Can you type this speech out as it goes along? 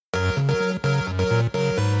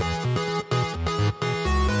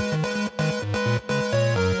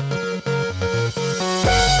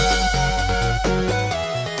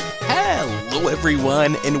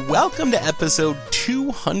everyone, and welcome to episode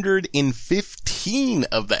 215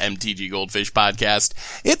 of the MTG Goldfish podcast.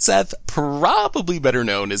 It's Seth, probably better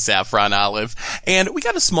known as Saffron Olive, and we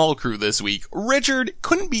got a small crew this week. Richard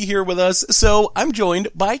couldn't be here with us, so I'm joined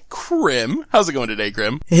by Krim. How's it going today,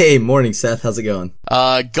 Krim? Hey, morning, Seth. How's it going?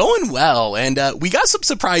 Going well, and we got some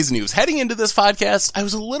surprise news. Heading into this podcast, I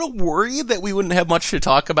was a little worried that we wouldn't have much to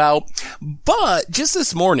talk about, but just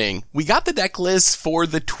this morning, we got the deck list for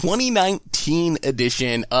the 2019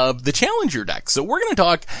 edition of the Challenger deck. So we're going to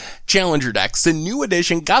talk Challenger decks. The new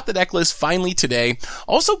edition got the deck list finally today.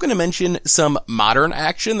 Also going to mention some modern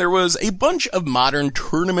action. There was a bunch of modern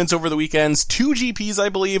tournaments over the weekends, 2 GPs, I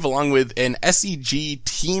believe, along with an SCG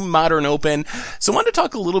Team Modern Open. So I wanted to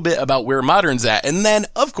talk a little bit about where Modern's at. And then,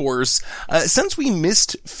 of course, since we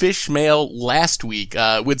missed Fish Mail last week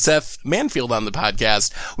with Seth Manfield on the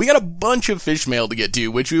podcast, we got a bunch of Fish Mail to get to,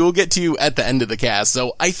 which we will get to at the end of the cast.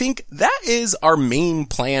 So I think that is our main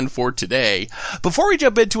plan for today. Before we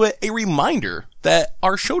jump into it, a reminder that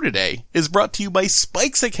our show today is brought to you by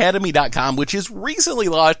SpikesAcademy.com, which has recently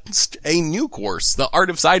launched a new course, The Art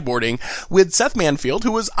of Sideboarding, with Seth Manfield,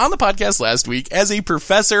 who was on the podcast last week as a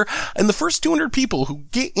professor, and the first 200 people who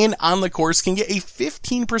get in on the course can get a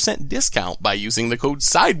 15% discount by using the code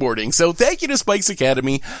SIDEBOARDING. So thank you to Spikes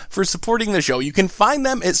Academy for supporting the show. You can find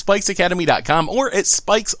them at SpikesAcademy.com or at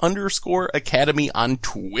Spikes_Academy on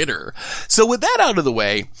Twitter. So with that out of the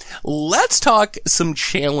way, let's talk some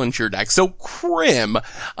Challenger decks. So Krim,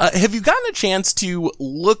 have you gotten a chance to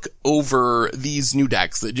look over these new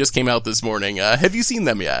decks that just came out this morning? Have you seen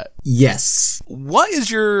them yet? Yes. What is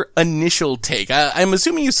your initial take? I'm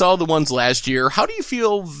assuming you saw the ones last year. How do you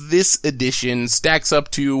feel this edition stacks up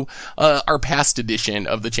to our past edition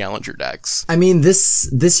of the Challenger decks? I mean,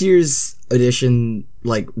 this year's edition,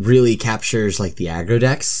 like, really captures, like, the aggro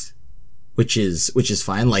decks, which is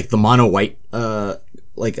fine. Like, the mono white,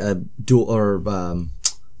 like, a dual, or,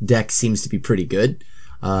 deck seems to be pretty good.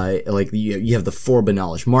 Like you have the 4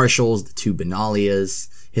 Benalia Marshals, the 2 Benalias,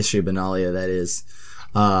 History of Benalia, that is.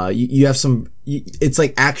 You have some, it's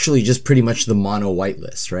like actually just pretty much the mono white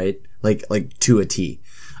list, right? Like to a T.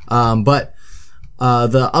 But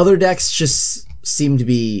the other decks just seem to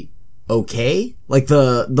be okay. Like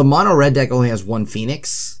the mono red deck only has 1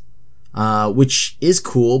 Phoenix, which is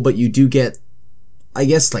cool, but you do get, I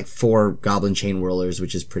guess, like 4 Goblin Chain Whirlers,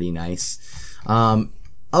 which is pretty nice.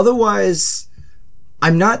 Otherwise,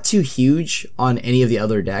 I'm not too huge on any of the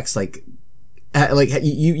other decks. Like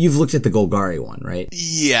you've looked at the Golgari one, right?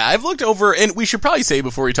 Yeah, I've looked over, and we should probably say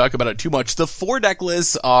before we talk about it too much, the 4 deck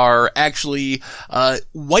lists are actually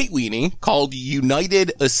White Weenie called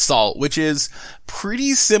United Assault, which is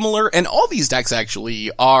pretty similar, and all these decks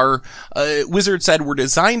actually are, Wizard said, were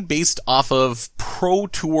designed based off of Pro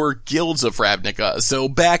Tour Guilds of Ravnica, so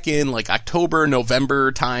back in like October,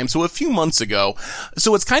 November time, so a few months ago.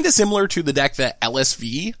 So it's kind of similar to the deck that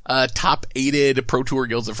LSV top-aided Pro Tour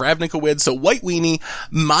Guilds of Ravnica with. So White Weenie,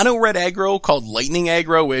 mono red aggro called Lightning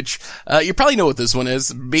Aggro, which you probably know what this one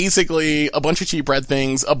is. Basically a bunch of cheap red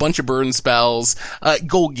things, a bunch of burn spells,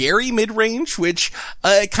 Golgari mid-range, which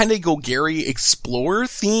kind of Golgari Explorer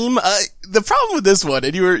theme. The problem with this one,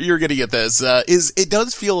 and you're gonna get this, is it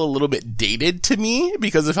does feel a little bit dated to me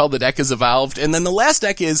because of how the deck has evolved. And then the last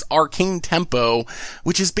deck is Arcane Tempo,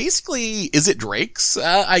 which is basically, is it Drake's,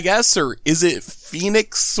 I guess, or is it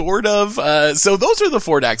Phoenix, sort of? So those are the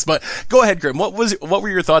 4 decks, but go ahead, Grim. What were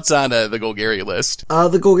your thoughts on the Golgari list?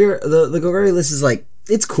 The Golgari list is like,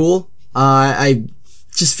 it's cool. I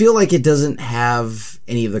just feel like it doesn't have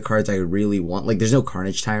any of the cards I really want. Like, there's no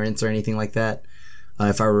Carnage Tyrants or anything like that.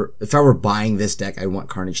 If I were buying this deck, I want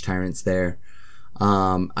Carnage Tyrants there.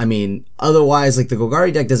 I mean, otherwise, like, the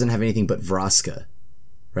Golgari deck doesn't have anything but Vraska,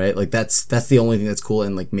 right? Like, that's the only thing that's cool,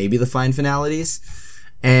 and like maybe the Fine Finalities.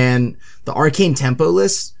 And the Arcane Tempo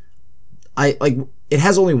list, it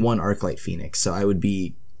has only 1 Arclight Phoenix, so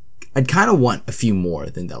I'd kind of want a few more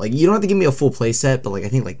than that. Like, you don't have to give me a full playset, but like, I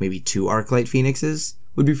think like maybe 2 Arclight Phoenixes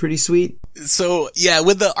would be pretty sweet. So, yeah,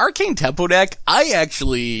 with the Arcane Tempo deck, I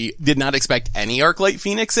actually did not expect any Arclight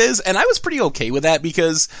Phoenixes, and I was pretty okay with that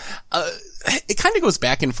because, it kind of goes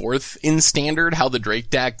back and forth in Standard how the Drake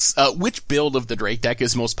decks, which build of the Drake deck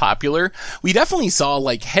is most popular. We definitely saw,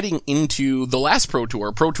 like, heading into the last Pro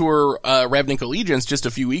Tour Ravnica Allegiance just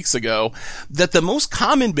a few weeks ago, that the most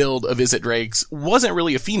common build of Izzet Drakes wasn't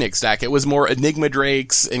really a Phoenix deck. It was more Enigma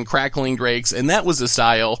Drakes and Crackling Drakes, and that was the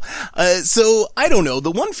style. So, I don't know. The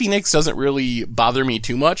 1 Phoenix doesn't really bother me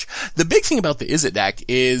too much. The big thing about the Izzet deck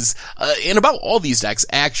is, and about all these decks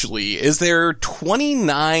actually, is they're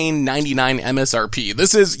 $29.99 $1,999 MSRP.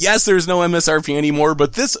 This is, yes, there's no MSRP anymore,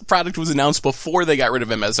 but this product was announced before they got rid of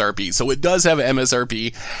MSRP, so it does have an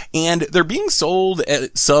MSRP, and they're being sold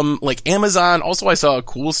at some, like, Amazon. Also, I saw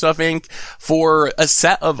Cool Stuff Inc. for a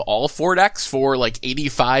set of all 4 decks for, like,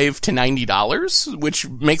 $85 to $90, which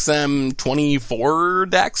makes them 24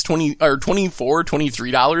 decks,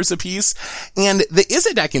 $23 a piece. And the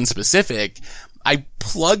Izzet deck in specific, I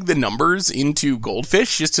plugged the numbers into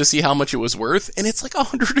Goldfish just to see how much it was worth, and it's like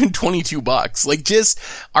 $122. Like, just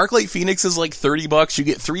Arclight Phoenix is like $30. You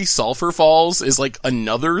get 3 Sulfur Falls is like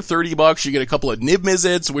another $30. You get a couple of Nib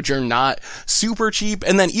Mizzets, which are not super cheap.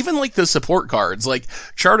 And then even like the support cards, like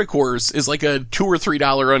Chart a Course is like a $2 or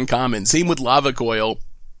 $3 uncommon. Same with Lava Coil.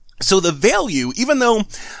 So the value, even though,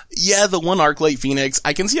 yeah, the one Arclight Phoenix,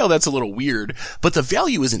 I can see how that's a little weird, but the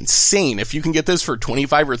value is insane. If you can get this for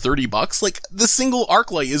 $25 or $30, like, the single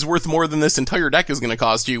Arclight is worth more than this entire deck is going to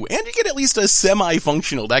cost you, and you get at least a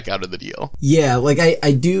semi-functional deck out of the deal. Yeah, like,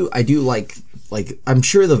 I do like, I'm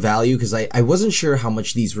sure the value, because I wasn't sure how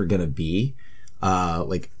much these were going to be, to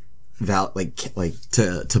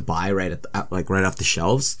buy right right off the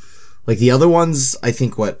shelves. Like, the other ones, I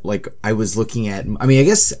think I was looking at, I mean, I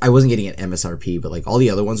guess I wasn't getting at MSRP, but like all the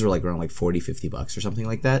other ones were like around like $40-$50 or something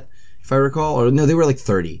like that, if I recall. Or no, they were like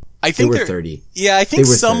 30. I think they were 30. Yeah, I think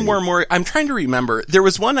some 30. were more, I'm trying to remember. There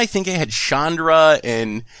was one, I think it had Chandra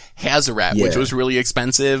and Hazoret, which was really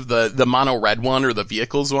expensive. The mono red one or the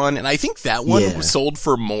vehicles one. And I think that one was sold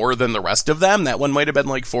for more than the rest of them. That one might have been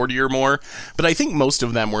like 40 or more, but I think most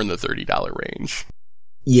of them were in the $30 range.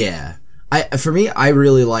 Yeah. For me, I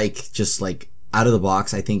really like just like out of the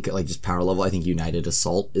box. I think like just power level. I think United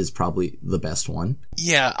Assault is probably the best one.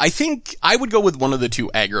 Yeah, I think I would go with one of the 2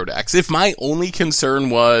 aggro decks. If my only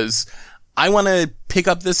concern was I want to pick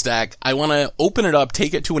up this deck, I want to open it up,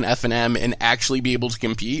 take it to an FNM and actually be able to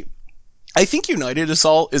compete, I think United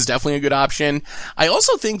Assault is definitely a good option. I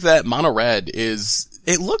also think that Mono Red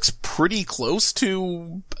it looks pretty close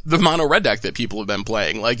to the Mono Red deck that people have been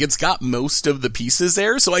playing. Like, it's got most of the pieces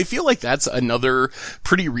there, so I feel like that's another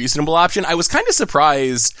pretty reasonable option. I was kind of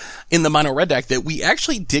surprised in the Mono Red deck that we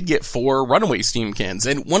actually did get 4 Runaway Steamkins,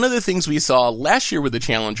 and one of the things we saw last year with the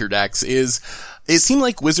Challenger decks is it seemed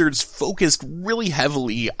like Wizards focused really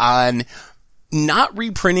heavily on not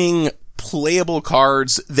reprinting playable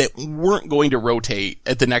cards that weren't going to rotate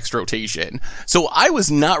at the next rotation. So I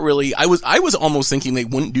was almost thinking they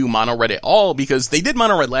wouldn't do Mono Red at all, because they did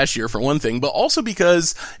Mono Red last year for one thing, but also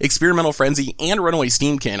because Experimental Frenzy and Runaway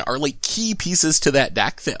Steamkin are like key pieces to that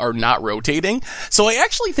deck that are not rotating. So I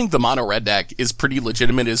actually think the Mono Red deck is pretty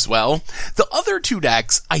legitimate as well. The other 2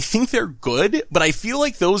 decks, I think they're good, but I feel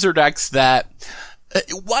like those are decks that,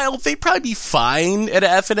 while they'd probably be fine at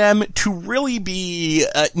FNM, to really be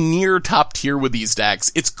near top tier with these decks,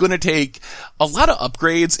 it's gonna take a lot of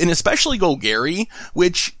upgrades, and especially Golgari,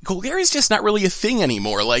 which Golgari's just not really a thing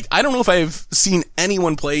anymore. Like, I don't know if I've seen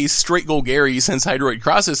anyone play straight Golgari since Hydroid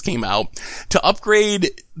Crosses came out. To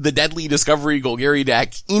upgrade the Deadly Discovery Golgari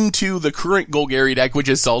deck into the current Golgari deck, which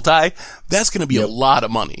is Sultai, that's gonna be a lot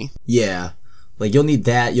of money. Yeah. Like, you'll need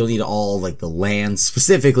that, you'll need all, like, the lands,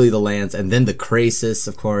 specifically the lands, and then the Krasis,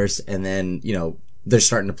 of course, and then, they're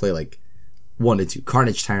starting to play, like, 1 to 2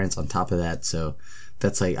 Carnage Tyrants on top of that, so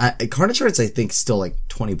that's like, Carnage Tyrants, I think, still like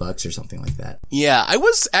 $20 or something like that. Yeah, I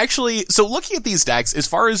was actually, so looking at these decks, as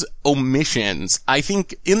far as omissions, I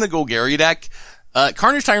think in the Golgari deck,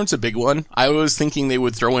 Carnage Tyrant's a big one. I was thinking they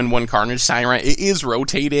would throw in 1 Carnage Tyrant. It is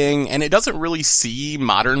rotating, and it doesn't really see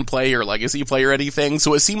Modern play or Legacy play or anything,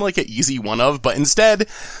 so it seemed like an easy one of, but instead,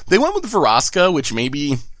 they went with Vraska, which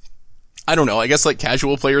maybe, I don't know, I guess like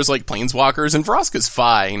casual players like Planeswalkers, and Vraska's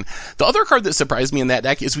fine. The other card that surprised me in that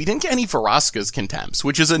deck is we didn't get any Vraska's Contempts,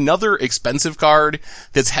 which is another expensive card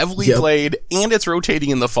that's heavily played, and it's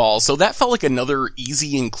rotating in the fall, so that felt like another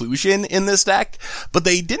easy inclusion in this deck, but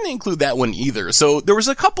they didn't include that one either, so there was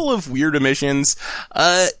a couple of weird omissions.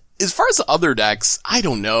 As far as the other decks, I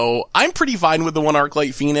don't know. I'm pretty fine with the 1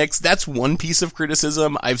 Arclight Phoenix. That's one piece of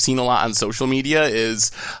criticism I've seen a lot on social media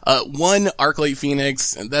is, 1 Arclight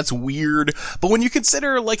Phoenix. That's weird. But when you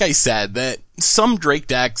consider, like I said, that some Drake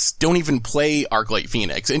decks don't even play Arclight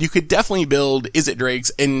Phoenix, and you could definitely build Izzet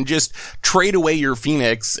Drakes and just trade away your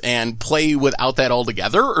Phoenix and play without that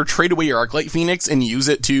altogether, or trade away your Arclight Phoenix and use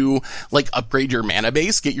it to, like, upgrade your mana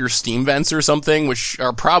base, get your Steam Vents or something, which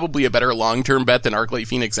are probably a better long-term bet than Arclight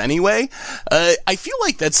Phoenix anyway. I feel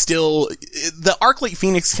like that's still, the Arclight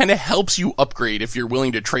Phoenix kind of helps you upgrade if you're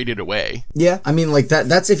willing to trade it away. Yeah, I mean, like,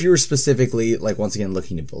 that's if you were specifically, like, once again,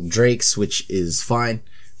 looking to build Drakes, which is fine,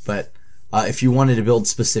 but if you wanted to build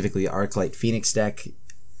specifically Arclight Phoenix deck,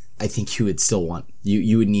 I think you would still want,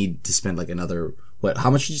 you would need to spend like another how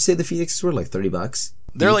much did you say the Phoenixes were? Like $30?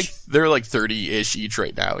 They're each? they're like 30-ish each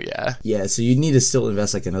right now, yeah. Yeah, so you need to still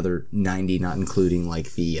invest like another 90, not including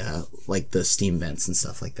like the steam vents and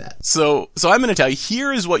stuff like that. So I'm going to tell you,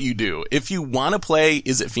 here is what you do. If you want to play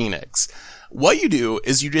Izzet Phoenix, what you do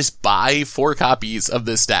is you just buy 4 copies of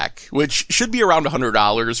this deck, which should be around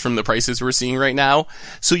 $100 from the prices we're seeing right now.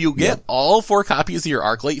 So you'll get all 4 copies of your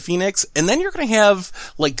Arclight Phoenix, and then you're going to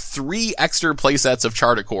have like 3 extra playsets of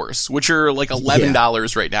Chart a Course, which are like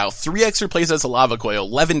 $11 right now. 3 extra playsets of Lava Coil,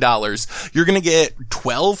 $11. You're going to get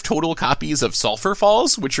 12 total copies of Sulphur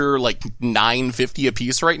Falls, which are like $9.50 a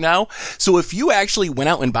piece right now. So if you actually went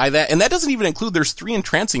out and buy that, and that doesn't even include, there's 3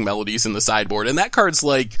 Entrancing Melodies in the sideboard, and that card's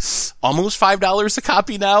like almost $5 a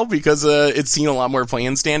copy now because it's seen a lot more play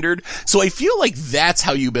in Standard. So I feel like that's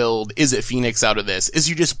how you build Izzet Phoenix out of this, is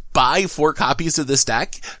you just buy 4 copies of this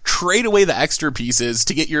deck, trade away the extra pieces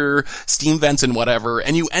to get your steam vents and whatever,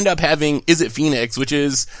 and you end up having Izzet Phoenix, which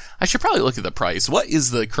is, I should probably look at the price. What is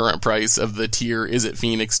the current price of the tier Izzet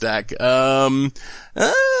Phoenix deck? Almost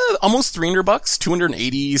 $300,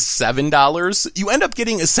 $287. You end up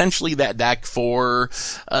getting essentially that deck for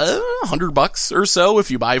 $100 or so if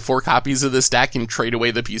you buy 4 copies of this deck and trade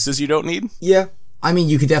away the pieces you don't need. Yeah. I mean,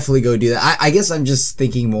 you could definitely go do that. I guess I'm just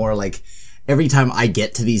thinking more like every time I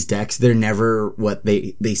get to these decks, they're never what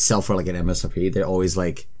they sell for like an MSRP. They're always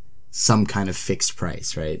like some kind of fixed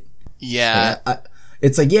price, right? Yeah.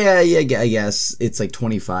 It's like, I guess it's like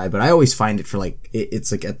 25, but I always find it for like,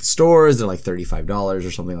 it's like at the stores, they're like $35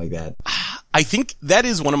 or something like that. I think that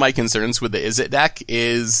is one of my concerns with the Izzet deck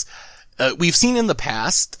is, we've seen in the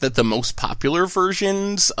past that the most popular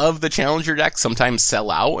versions of the Challenger deck sometimes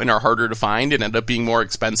sell out and are harder to find and end up being more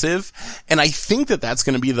expensive. And I think that that's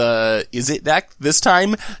going to be the Izzet deck this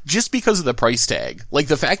time, just because of the price tag. Like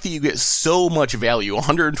the fact that you get so much value,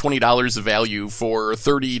 $120 of value for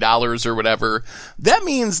 $30 or whatever, that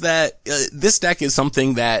means that this deck is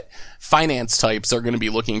something that finance types are going to be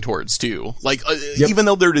looking towards too. Like, even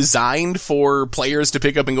though they're designed for players to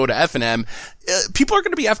pick up and go to F&M, people are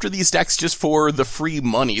going to be after these decks just for the free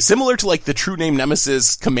money. Similar to like the True Name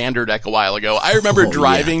Nemesis Commander deck a while ago. I remember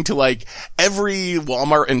driving to like every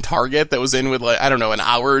Walmart and Target that was in with like, I don't know, an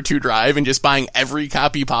hour or 2 drive and just buying every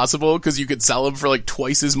copy possible because you could sell them for like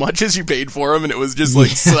twice as much as you paid for them, and it was just like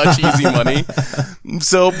such easy money.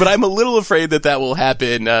 So, but I'm a little afraid that will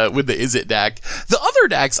happen with the Izzet deck. The other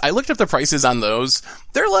decks, I looked up the prices on those.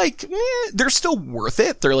 They're like, they're still worth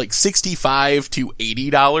it. They're like $65 to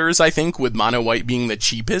 $80, I think, with Mono White being the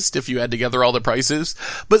cheapest if you add together all the prices.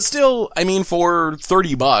 But still, I mean, for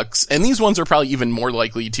 $30, and these ones are probably even more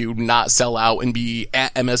likely to not sell out and be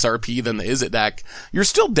at MSRP than the Izzet deck, you're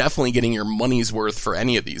still definitely getting your money's worth for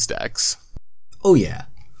any of these decks. Oh yeah.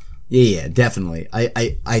 Yeah, definitely.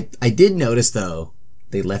 I did notice though,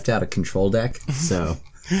 they left out a control deck, so...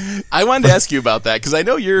 I wanted to ask you about that because I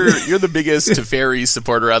know you're the biggest Teferi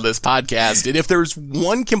supporter on this podcast, and if there's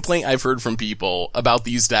one complaint I've heard from people about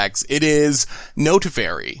these decks, it is no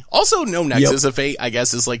Teferi. Also, no Nexus of Fate, I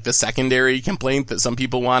guess, is like the secondary complaint that some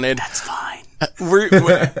people wanted. That's fine.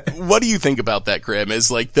 What do you think about that, Krim? As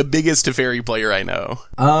like the biggest Teferi player I know.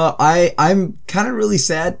 I'm kind of really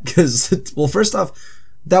sad because, well, first off,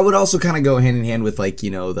 that would also kind of go hand in hand with like,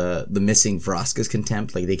 you know, the missing Vraska's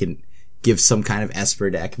Contempt. Like they can give some kind of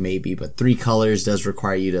Esper deck maybe, but 3 colors does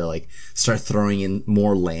require you to like start throwing in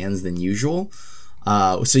more lands than usual.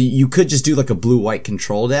 So you could just do like a blue-white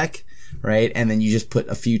control deck, right? And then you just put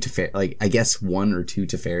a few Teferi, like I guess 1 or 2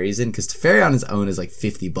 Teferis in, because Teferi on its own is like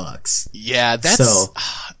 $50. Yeah,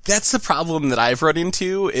 that's the problem that I've run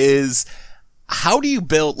into is, how do you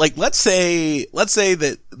build, like, let's say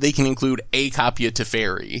that they can include a copy of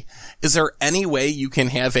Teferi. Is there any way you can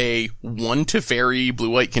have a 1 Teferi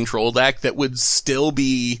blue-white control deck that would still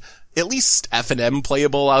be at least F&M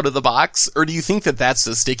playable out of the box? Or do you think that that's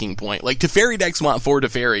the sticking point? Like, Teferi decks want 4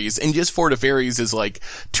 Teferis, and just 4 Teferis is like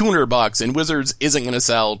 $200, and Wizards isn't going to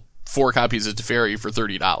sell 4 copies of Teferi for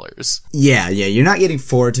 $30. Yeah, you're not getting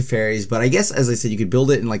 4 Teferis, but I guess, as I said, you could build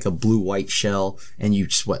it in like a blue-white shell, and you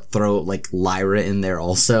just, throw like Lyra in there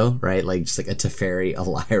also, right? Like, just like a Teferi, a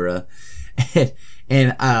Lyra,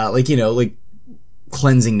 and like, you know, like,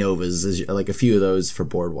 Cleansing Novas is like a few of those for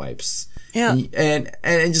board wipes. Yeah. And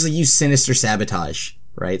just like use Sinister Sabotage,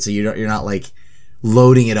 right? So you're not like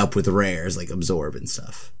loading it up with rares like Absorb and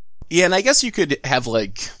stuff. Yeah, and I guess you could have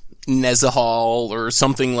like Nezahal or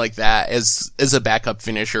something like that as a backup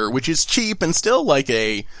finisher, which is cheap and still like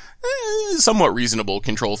a somewhat reasonable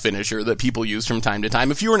control finisher that people use from time to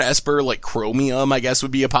time. If you were an Esper, like Chromium, I guess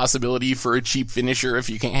would be a possibility for a cheap finisher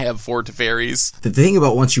if you can't have 4 Teferis. The thing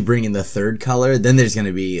about once you bring in the third color, then there's going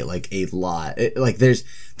to be like a lot.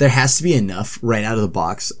 There has to be enough right out of the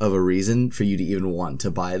box of a reason for you to even want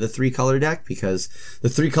to buy the 3-color deck, because the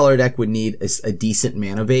 3-color deck would need a decent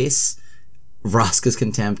mana base, Vraska's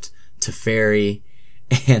Contempt, Teferi,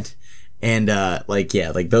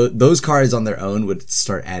 those cards on their own would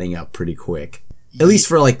start adding up pretty quick. At least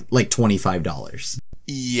for like $25.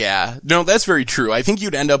 Yeah. No, that's very true. I think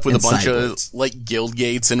you'd end up with And a bunch sideboards. of like guild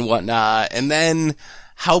gates and whatnot. And then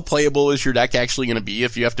how playable is your deck actually going to be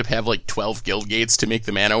if you have to have like 12 guild gates to make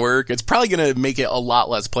the mana work? It's probably going to make it a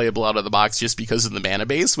lot less playable out of the box just because of the mana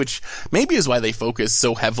base, which maybe is why they focus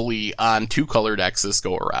so heavily on 2-color decks this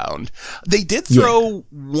go around. They did throw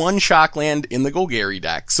one Shockland in the Golgari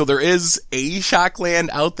deck, so there is a Shockland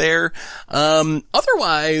out there.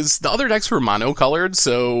 Otherwise, the other decks were monocolored,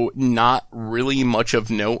 so not really much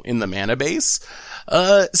of note in the mana base.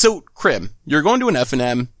 So, Krim, you're going to an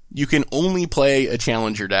FNM. You can only play a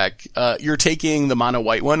challenger deck. You're taking the mono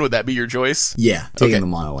white one. Would that be your choice? Yeah, taking the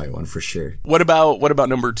mono white one for sure. What about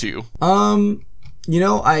number 2?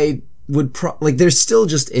 I would there's still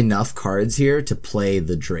just enough cards here to play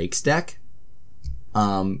the Drake's deck.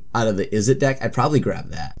 Out of the Izzet deck, I'd probably grab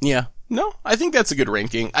that. Yeah. No, I think that's a good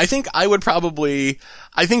ranking. I think I would probably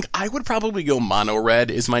go mono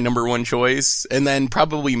red is my number 1 choice, and then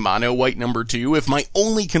probably mono white number 2 if my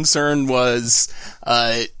only concern was,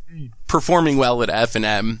 performing well at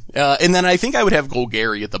FNM. And then I think I would have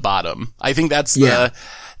Golgari at the bottom. I think that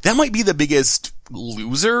might be the biggest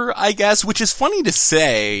loser, I guess, which is funny to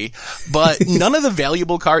say, but none of the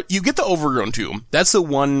valuable cards, you get the Overgrown Tomb. That's the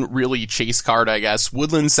one really chase card, I guess.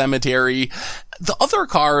 Woodland Cemetery. The other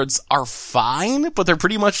cards are fine, but they're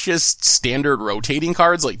pretty much just standard rotating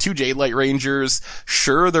cards, like 2 Jadelight Rangers.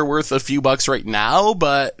 Sure, they're worth a few bucks right now,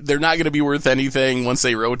 but they're not going to be worth anything once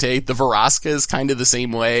they rotate. The Vraska is kind of the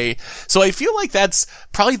same way. So I feel like that's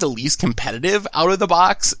probably the least competitive out of the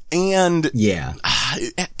box, and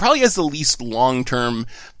it probably has the least long-term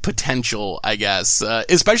potential, I guess,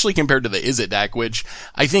 especially compared to the Izzet deck, which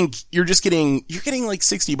I think you're getting like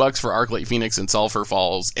 $60 for Arclight Phoenix and Sulphur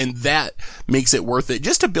Falls, and that makes it worth it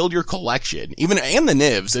just to build your collection. And the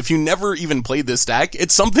Nivs, if you never even played this deck,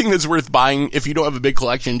 it's something that's worth buying if you don't have a big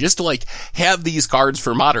collection, just to like have these cards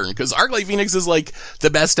for Modern, because Arclight Phoenix is like the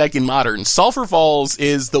best deck in Modern. Sulphur Falls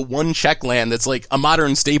is the one check land that's like a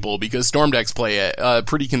Modern staple because Storm decks play it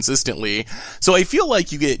pretty consistently. So I feel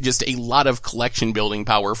like you get just a lot of collection building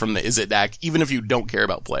power from the Izzet deck, even if you don't care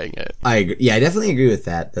about playing it. I agree. Yeah, I definitely agree with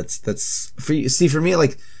that. That's for me,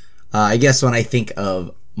 like, I guess when I think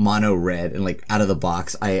of mono red and like out of the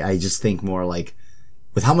box, I just think more like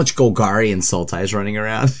with how much Golgari and Sultai is running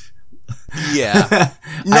around. Yeah.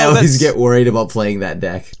 I always get worried about playing that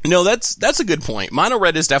deck. No, that's a good point. Mono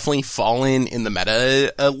red has definitely fallen in the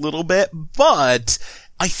meta a little bit, but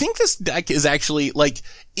I think this deck is actually, like,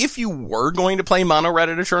 if you were going to play mono red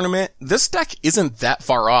at a tournament, this deck isn't that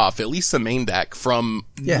far off, at least the main deck, from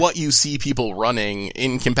what you see people running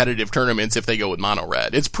in competitive tournaments if they go with mono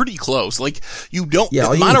red. It's pretty close. Like,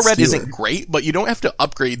 mono red isn't great, but you don't have to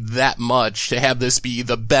upgrade that much to have this be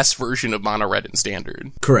the best version of mono red in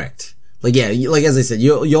standard. Correct. Like, like as I said,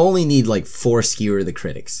 you only need like 4 Skewer the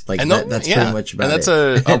Critics. Like, that's pretty much about it.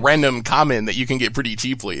 And that's a random common that you can get pretty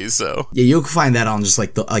cheaply, so. Yeah, you'll find that on just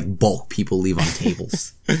like the bulk people leave on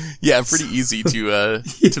tables. Yeah, pretty easy to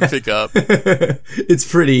pick up. It's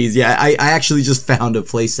pretty easy. Yeah, I actually just found a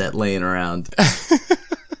playset laying around.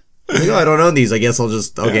 Like, I don't own these. I guess I'll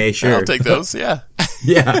just, sure. I'll take those, yeah.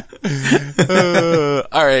 Yeah.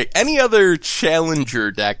 Alright, any other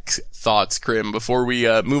challenger deck thoughts, Krim, before we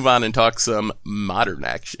move on and talk some modern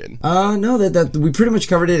action? No, that we pretty much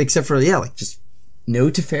covered it except for, like just no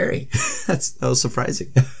Teferi. That was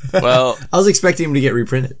surprising. Well, I was expecting him to get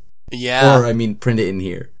reprinted. Yeah. Or, print it in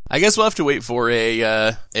here. I guess we'll have to wait for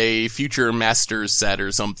a future Masters set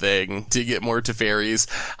or something to get more Teferis.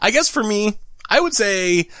 I guess for me, I would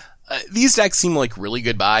say these decks seem like really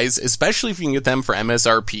good buys, especially if you can get them for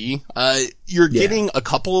MSRP. you're getting a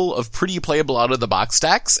couple of pretty playable out of the box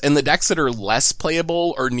decks, and the decks that are less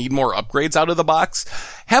playable or need more upgrades out of the box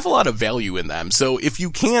have a lot of value in them. So if you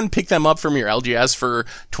can pick them up from your LGS for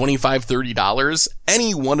 $25, $30,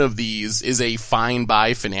 any one of these is a fine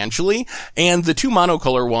buy financially. And the two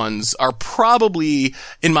monocolor ones are probably,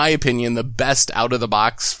 in my opinion, the best out of the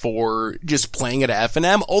box for just playing it at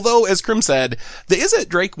FNM. Although, as Krim said, the Izzet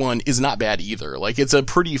Drake one is not bad either. Like, it's a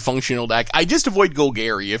pretty functional deck. I just avoid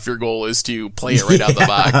Golgari if your goal is to play it right out the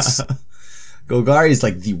box. Golgari is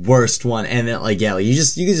like the worst one. And then like, yeah, like you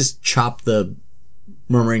can just chop the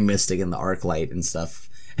Murmuring Mystic and the Arclight and stuff,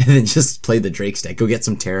 and then just play the Drake's deck. Go get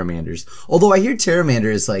some Terramanders. Although I hear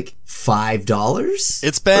Terramander is like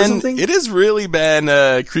 $5. It has really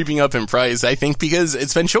been creeping up in price, I think, because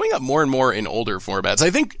it's been showing up more and more in older formats. I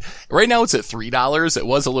think right now it's at $3. It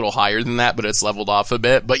was a little higher than that, but it's leveled off a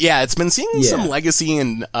bit. But yeah, it's been seeing some legacy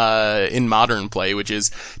in modern play, which is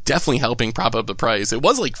definitely helping prop up the price. It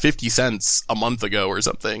was like 50 cents a month ago or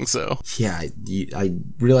something, so. Yeah, I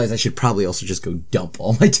realize I should probably also just go dump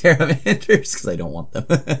all my Terramanders because I don't want them.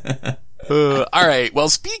 All right. Well,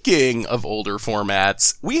 speaking of older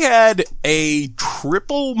formats, we had a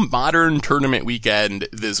triple modern tournament weekend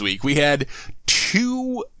this week. We had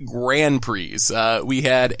 2 Grand Prix. We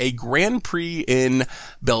had a Grand Prix in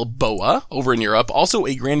Balboa over in Europe, also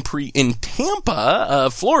a Grand Prix in Tampa,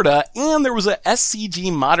 Florida, and there was a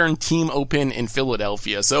SCG Modern Team Open in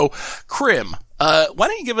Philadelphia. So, Krim, why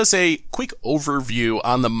don't you give us a quick overview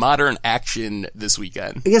on the modern action this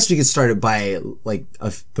weekend? I guess we could start it by like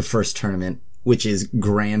the first tournament, which is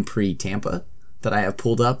Grand Prix Tampa that I have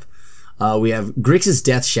pulled up. We have Grixis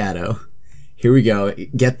Death Shadow. Here we go.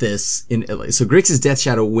 Get this. So Grixis Death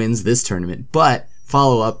Shadow wins this tournament, but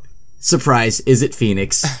follow up, surprise, Izzet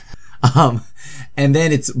Phoenix. And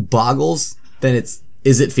then it's Boggles. Then it's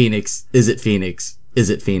Izzet Phoenix, Izzet Phoenix,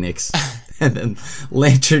 Izzet Phoenix. And then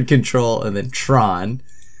Lantern Control, and then Tron.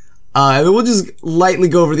 And then we'll just lightly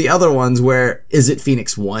go over the other ones where Izzet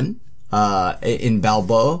Phoenix won, in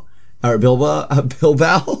Bilbao. Yeah,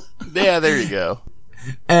 there you go.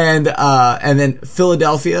 And then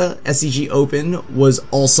Philadelphia SCG Open was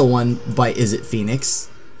also won by Izzet Phoenix.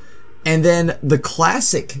 And then the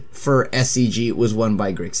Classic for SCG was won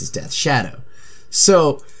by Grixis Death Shadow.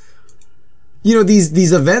 So, you know,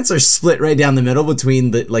 these events are split right down the middle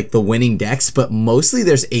between the winning decks, but mostly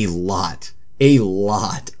there's a lot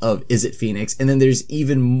of Izzet Phoenix, and then there's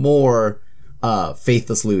even more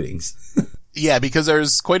Faithless Lootings. Yeah, because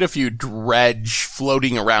there's quite a few Dredge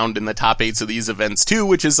floating around in the top 8s of these events too,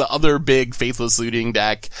 which is the other big Faithless Looting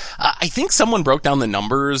deck. I think someone broke down the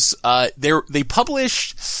numbers. They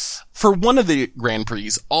published for one of the Grand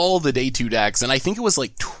Prix all the day 2 decks, and I think it was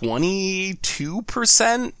like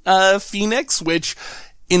 22% Phoenix, which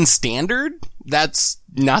in standard, that's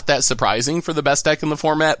not that surprising for the best deck in the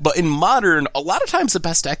format, but in modern, a lot of times the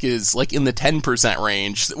best deck is like in the 10%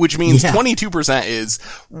 range, which means 22% is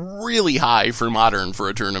really high for modern for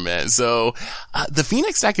a tournament. So, the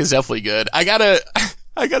Phoenix deck is definitely good. I gotta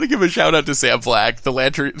give a shout out to Sam Black, the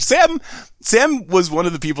Lantern. Sam was one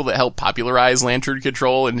of the people that helped popularize Lantern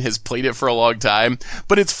Control and has played it for a long time.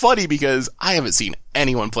 But it's funny because I haven't seen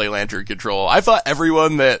anyone play Lantern Control. I thought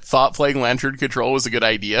everyone that thought playing Lantern Control was a good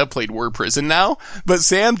idea played War Prison now. But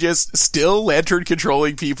Sam just still Lantern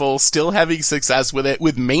controlling people, still having success with it,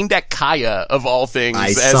 with main deck Kaya of all things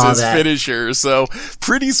as his finisher. So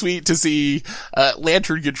pretty sweet to see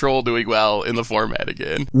Lantern Control doing well in the format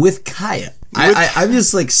again. With Kaya. I'm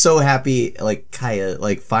just like so happy like Kaya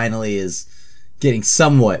like finally is getting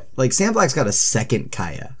somewhat, like Sam Black's got a second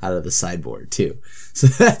Kaya out of the sideboard too. So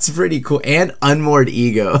that's pretty cool. And Unmoored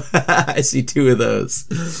Ego. I see 2 of those.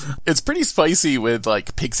 It's pretty spicy with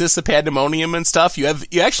like Pixis of Pandemonium and stuff. You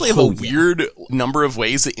actually have a weird number of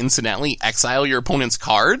ways to incidentally exile your opponent's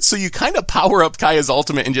cards. So you kind of power up Kaya's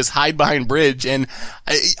ultimate and just hide behind Bridge. And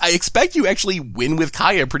I expect you actually win with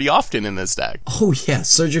Kaya pretty often in this deck. Oh yeah.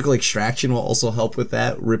 Surgical Extraction will also help with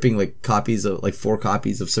that. Ripping like copies of like 4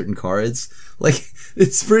 copies of certain cards. Like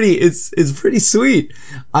it's pretty sweet.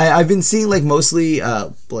 I've been seeing like mostly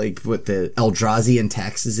like with the Eldrazi and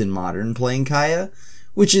taxes in modern playing Kaya,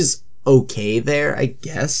 which is okay there, I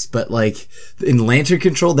guess, but like in Lantern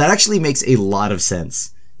Control, that actually makes a lot of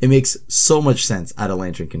sense It makes so much sense out of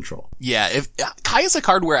Lantern control. Yeah, if Kai is a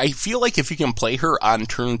card where I feel like if you can play her on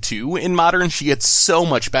turn 2 in Modern, she gets so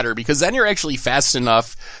much better, because then you're actually fast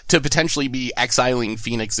enough to potentially be exiling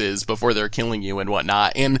Phoenixes before they're killing you and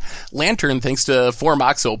whatnot. And Lantern, thanks to 4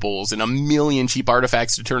 Mox Opals and a million cheap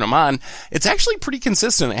artifacts to turn them on, it's actually pretty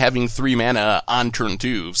consistent at having 3 mana on turn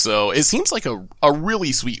 2. So it seems like a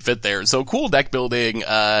really sweet fit there. So cool deck building,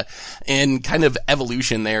 and kind of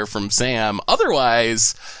evolution there from Sam.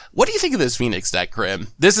 Otherwise, what do you think of this Phoenix deck, Krim?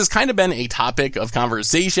 This has kind of been a topic of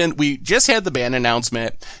conversation. We just had the ban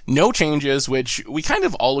announcement, no changes, which we kind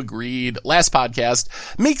of all agreed last podcast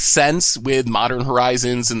makes sense with Modern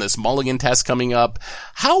Horizons and this Mulligan test coming up.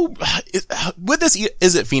 With this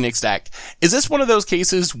Izzet Phoenix deck, is this one of those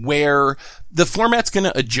cases where the format's going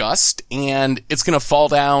to adjust and it's going to fall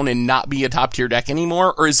down and not be a top tier deck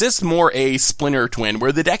anymore? Or is this more a Splinter Twin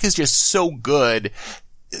where the deck is just so good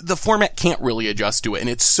the format can't really adjust to it, and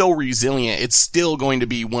it's so resilient, it's still going to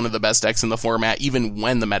be one of the best decks in the format, even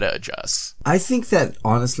when the meta adjusts? I think that,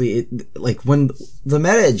 honestly, when the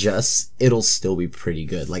meta adjusts, it'll still be pretty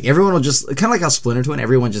good. Like, everyone will just, kind of like how Splinter Twin,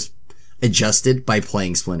 everyone just adjusted by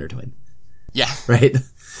playing Splinter Twin. Yeah. Right?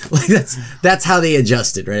 Like, that's how they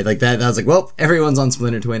adjusted, right? Like, that, I was like, well, everyone's on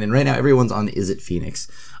Splinter Twin, and right now everyone's on Izzet Phoenix.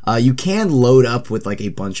 You can load up with like a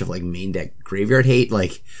bunch of like main deck graveyard hate.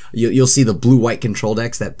 Like you'll see the blue-white control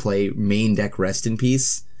decks that play main deck Rest in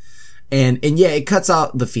Peace. And yeah, it cuts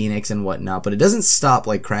out the Phoenix and whatnot, but it doesn't stop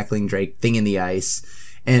like Crackling Drake, Thing in the Ice.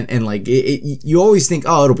 And like, you always think,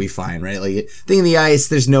 oh, it'll be fine, right? Like, Thing in the Ice,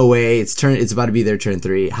 there's no way, it's about to be their turn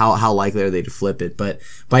 3. How likely are they to flip it? But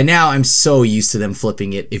by now, I'm so used to them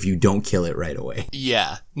flipping it if you don't kill it right away.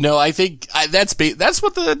 Yeah. No, I think that's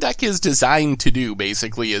what the deck is designed to do,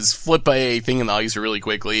 basically, is flip a Thing in the Ice really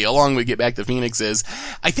quickly, along with get back the Phoenixes.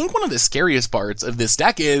 I think one of the scariest parts of this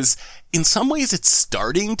deck is, in some ways, it's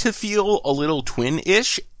starting to feel a little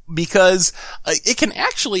twin-ish, because it can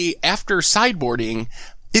actually, after sideboarding,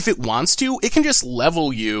 if it wants to, it can just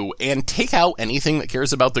level you and take out anything that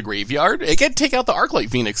cares about the graveyard. It can take out the Arclight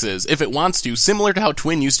Phoenixes if it wants to, similar to how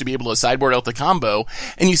Twin used to be able to sideboard out the combo.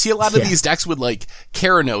 And you see a lot of these decks with like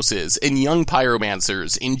Keranoses and Young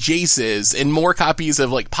Pyromancers and Jaces and more copies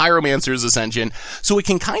of like Pyromancer's Ascension. So it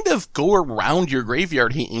can kind of go around your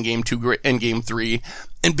graveyard hate in game 2 and game 3.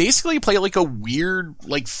 And basically play like a weird,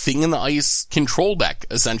 like, Thing in the Ice control deck,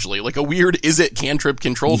 essentially. Like a weird Izzet cantrip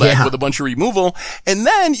control deck with a bunch of removal. And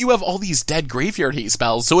then you have all these dead graveyard hate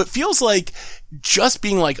spells. So it feels like just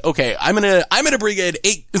being like, okay, I'm gonna bring in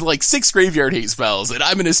 6 graveyard hate spells, and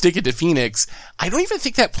I'm gonna stick it to Phoenix. I don't even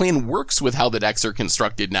think that plan works with how the decks are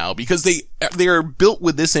constructed now, because they are built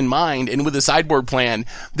with this in mind, and with a sideboard plan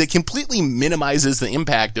that completely minimizes the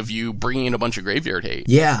impact of you bringing in a bunch of graveyard hate.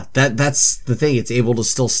 Yeah, that's the thing. It's able to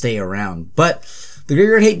still stay around, but the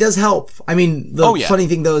graveyard hate does help. I mean, the funny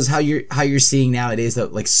thing though is how you're seeing nowadays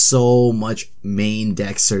that like so much main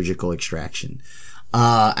deck Surgical Extraction.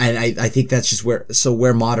 And I think that's just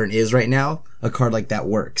where Modern is right now. A card like that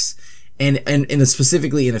works. And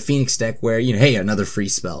specifically in a Phoenix deck where, hey, another free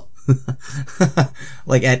spell.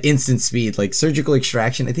 Like at instant speed, like Surgical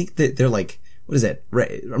Extraction, I think that they're like, what is that?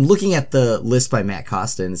 Right. I'm looking at the list by Matt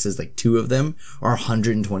Costa and it says like 2 of them are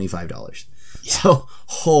 $125. Yeah. So,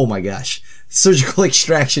 oh my gosh. Surgical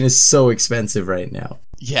Extraction is so expensive right now.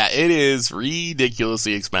 Yeah, it is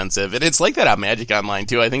ridiculously expensive. And it's like that on Magic Online,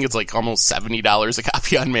 too. I think it's like almost $70 a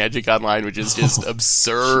copy on Magic Online, which is just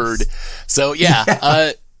absurd. Geez. So,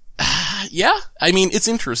 yeah. Yeah, I mean, it's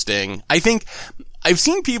interesting. I think I've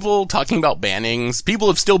seen people talking about bannings. People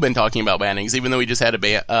have still been talking about bannings, even though we just had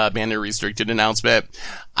a banner restricted announcement.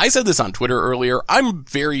 I said this on Twitter earlier. I'm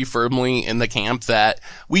very firmly in the camp that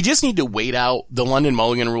we just need to wait out the London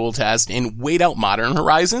Mulligan rule test and wait out Modern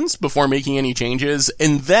Horizons before making any changes.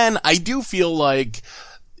 And then I do feel like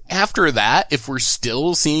after that, if we're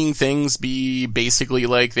still seeing things be basically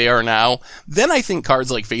like they are now, then I think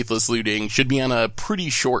cards like Faithless Looting should be on a pretty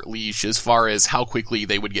short leash as far as how quickly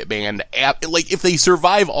they would get banned. Like, if they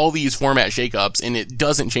survive all these format shakeups and it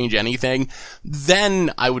doesn't change anything,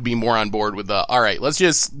 then I would be more on board with alright, let's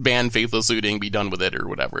just ban Faithless Looting, be done with it, or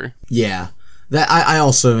whatever. Yeah. That, I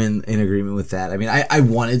also am in agreement with that. I mean, I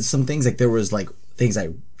wanted some things, like there was like things I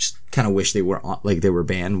just kind of wish they were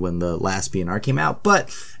banned when the last BNR came out.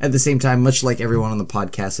 But at the same time, much like everyone on the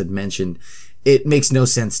podcast had mentioned, it makes no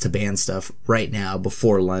sense to ban stuff right now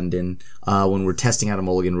before London, when we're testing out a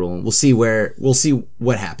Mulligan rule, and we'll see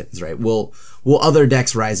what happens, right? Will other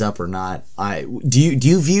decks rise up or not? Do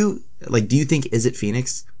you think Izzet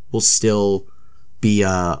Phoenix will still be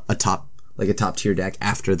a top tier deck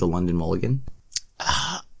after the London Mulligan?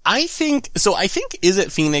 I think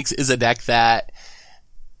Izzet Phoenix is a deck that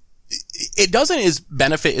it doesn't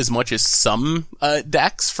benefit as much as some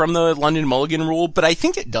decks from the London Mulligan rule, but I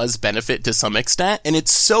think it does benefit to some extent, and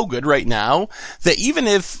it's so good right now that even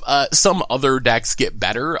if some other decks get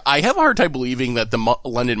better, I have a hard time believing that the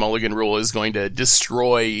London Mulligan rule is going to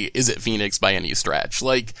destroy Izzet Phoenix by any stretch.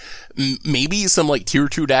 Like, maybe some like tier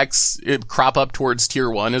 2 decks crop up towards tier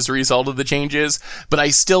 1 as a result of the changes, but I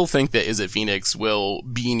still think that Izzet Phoenix will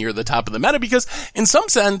be near the top of the meta because in some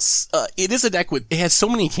sense, it is a deck it has so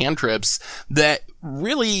many cantrips that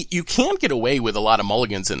really you can't get away with a lot of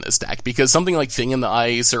mulligans in this deck because something like Thing in the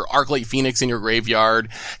Ice or Arclight Phoenix in your graveyard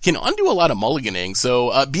can undo a lot of mulliganing.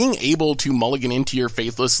 So, being able to mulligan into your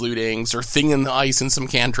Faithless Lootings or Thing in the Ice and some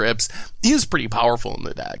cantrips is pretty powerful in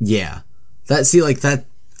the deck. Yeah.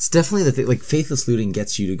 It's definitely the thing, like, Faithless Looting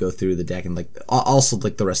gets you to go through the deck, and, like, also,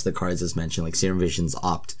 like, the rest of the cards as mentioned, like, Serum Vision's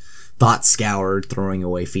Opt, Thought Scour, throwing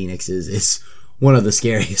away Phoenixes is one of the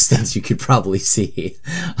scariest things you could probably see.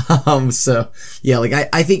 So, yeah, like,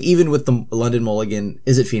 I think even with the London Mulligan,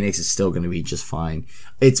 Izzet Phoenix is still gonna be just fine.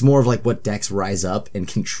 It's more of, like, what decks rise up and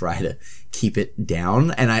can try to keep it down,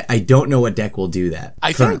 and I don't know what deck will do that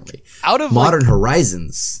currently. Think out of Modern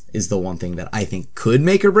Horizons is the one thing that I think could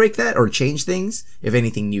make or break that or change things if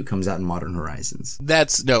anything new comes out in Modern Horizons.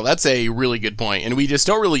 That's a really good point, and we just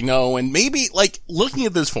don't really know. And maybe, like, looking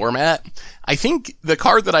at this format, I think the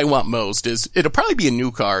card that I want most it'll probably be a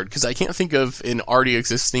new card because I can't think of an already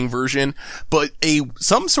existing version, but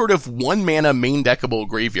some sort of 1 mana main deckable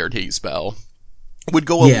graveyard hate spell would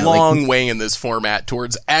go a long way in this format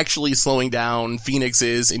towards actually slowing down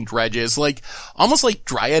Phoenixes and Dredges, like almost like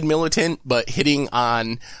Dryad Militant, but hitting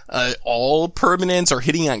on all permanents or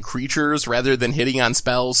hitting on creatures rather than hitting on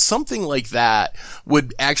spells. Something like that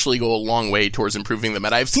would actually go a long way towards improving the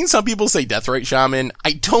meta. I've seen some people say Deathrite Shaman.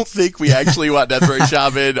 I don't think we actually want Deathrite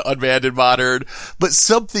Shaman unbanned and modern, but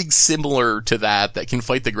something similar to that can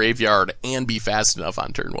fight the graveyard and be fast enough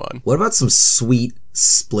on turn 1. What about some sweet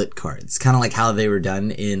split cards, kind of like how they were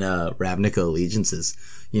done in Ravnica Allegiances,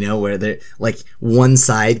 where they're like one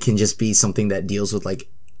side can just be something that deals with like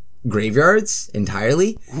graveyards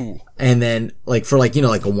entirely. Ooh. And then like for like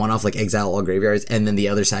like a one-off like exile all graveyards, and then the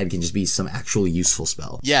other side can just be some actual useful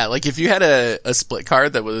spell. Yeah, like if you had a split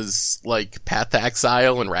card that was like Path to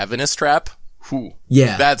Exile and Ravenous Trap.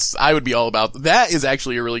 Yeah. I would be all about that. Is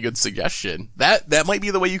actually a really good suggestion. That might be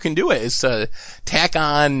the way you can do it, is to tack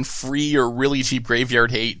on free or really cheap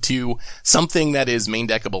graveyard hate to something that is main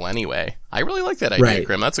deckable anyway. I really like that idea, right.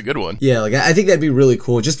 Krim. That's a good one. Yeah, like I think that'd be really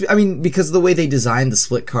cool. Because of the way they designed the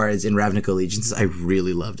split cards in Ravnica Allegiances, I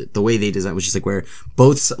really loved it. The way they designed was just like where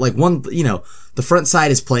both, like one, the front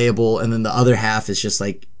side is playable and then the other half is just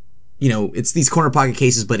like, it's these corner pocket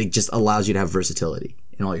cases, but it just allows you to have versatility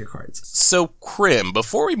in all your cards. So, Krim,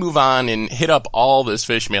 before we move on and hit up all this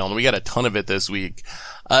fish mail, and we got a ton of it this week,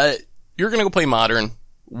 you're going to go play Modern.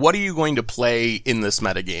 What are you going to play in this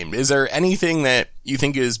metagame? Is there anything that you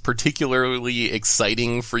think is particularly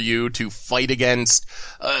exciting for you to fight against?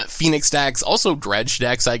 Phoenix decks, also Dredge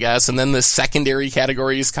decks, I guess, and then the secondary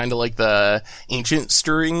categories, kind of like the Ancient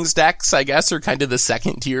Stirrings decks, I guess, are kind of the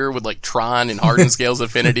second tier with like Tron and Hardened Scales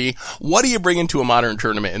Affinity. What do you bring into a Modern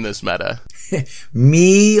tournament in this meta?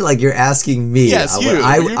 Me? Like you're asking me? Yes, you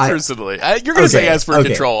personally. You're going to say as for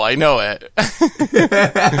Control. I know it.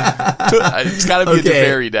 It's got to be a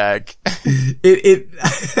Teferi deck. It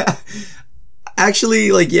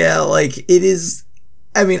actually, like, yeah, like it is.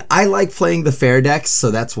 I mean, I like playing the fair decks,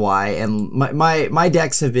 so that's why. And my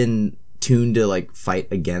decks have been tuned to like fight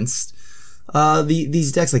against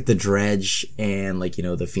these decks, like the Dredge and like,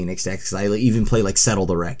 the Phoenix decks. I even play like Settle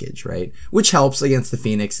the Wreckage, right? Which helps against the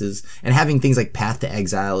Phoenixes, and having things like Path to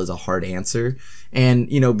Exile is a hard answer. And,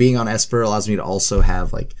 being on Esper allows me to also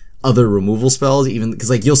have like other removal spells, even because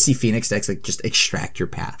like you'll see Phoenix decks like just extract your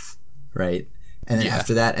path, right? And then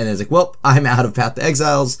after that, and it's like, well, I'm out of Path to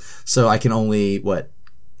Exiles, so I can only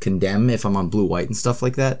condemn if I'm on blue-white and stuff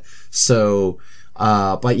like that. So,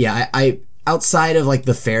 but yeah, I outside of like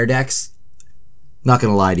the fair decks, not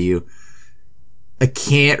gonna lie to you, I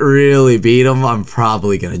can't really beat them. I'm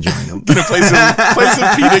probably gonna join them. Gonna play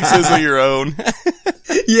some Phoenixes of your own.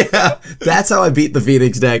 Yeah, that's how I beat the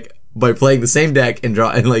Phoenix deck, by playing the same deck and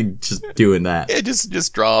just doing that. Yeah,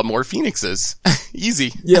 just draw more Phoenixes.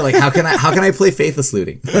 Easy. Yeah, like how can I play Faithless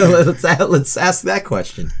Looting? Let's ask that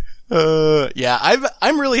question. Yeah,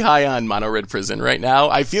 I'm really high on Mono Red Prison right now.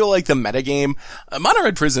 I feel like the metagame, Mono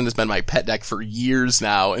Red Prison has been my pet deck for years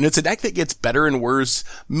now, and it's a deck that gets better and worse,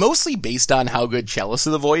 mostly based on how good Chalice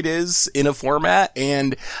of the Void is in a format,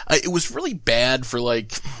 and it was really bad for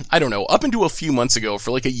like, I don't know, up into a few months ago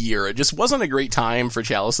for like a year. It just wasn't a great time for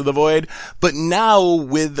Chalice of the Void, but now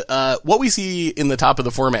with what we see in the top of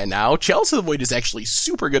the format now, Chalice of the Void is actually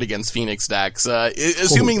super good against Phoenix decks,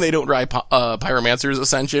 assuming they don't drive Pyromancer's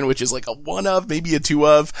Ascension, which is like a 1 of, maybe a 2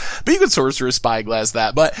 of, but you could Sorcerer Spyglass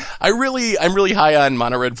that. But I'm really high on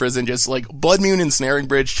Mono Red Prison, just like Blood Moon and Snaring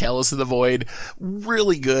Bridge, Chalice of the Void,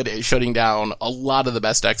 really good at shutting down a lot of the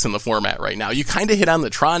best decks in the format right now. You kind of hit on the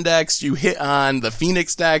Tron decks, you hit on the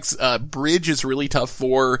Phoenix decks, Bridge is really tough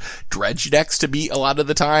for Dredge decks to beat a lot of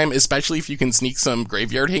the time, especially if you can sneak some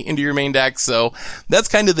Graveyard Hate into your main deck, so that's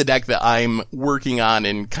kind of the deck that I'm working on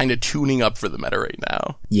and kind of tuning up for the meta right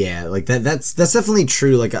now. Yeah, like that's definitely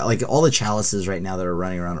true. Like all the chalices right now that are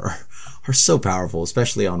running around are so powerful,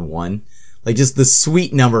 especially on 1. Like just the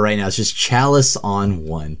sweet number right now is just Chalice on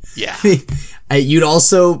 1. Yeah. You'd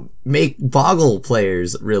also make Boggle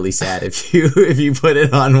players really sad if you put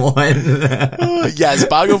it on 1. Yes,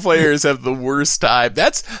 Boggle players have the worst time.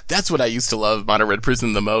 That's what I used to love Mono Red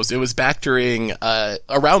Prison the most. It was back during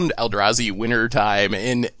around Eldrazi winter time,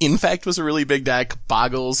 and Infect was a really big deck.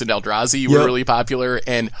 Boggles and Eldrazi were really popular,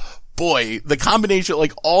 and boy, the combination,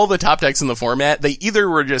 like all the top decks in the format, they either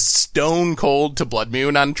were just stone cold to Blood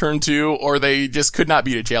Moon on turn 2, or they just could not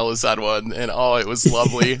beat a Chalice on 1. And oh, it was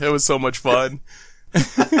lovely. It was so much fun.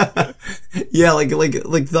 Yeah,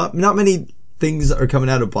 not many things are coming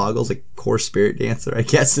out of Boggles. Like Core Spirit Dancer, I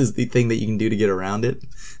guess, is the thing that you can do to get around it.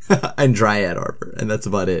 And Dryad Arbor, and that's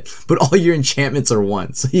about it. But all your enchantments are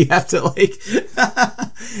 1, so you have to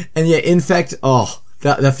and yeah, Infect,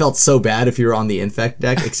 that felt so bad if you were on the Infect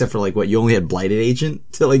deck, except for like you only had Blighted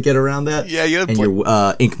Agent to like get around that. Yeah, you had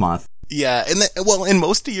your Ink Moth. Yeah, and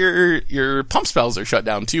most of your pump spells are shut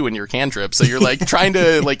down too in your cantrip, so you're like trying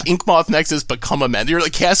to like Ink Moth Nexus become immense. You're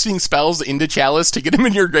like casting spells into Chalice to get him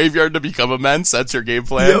in your graveyard to become immense. That's your game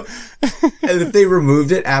plan. Yep. And if they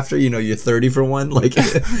removed it after you're 30 for 1,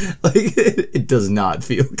 it does not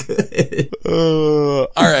feel good. All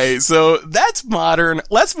right, so that's Modern.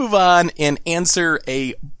 Let's move on and answer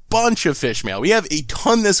a bunch of fish mail. We have a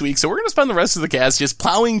ton this week, so we're going to spend the rest of the cast just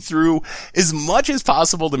plowing through as much as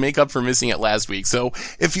possible to make up for missing it last week. So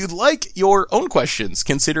if you'd like your own questions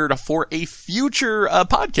considered for a future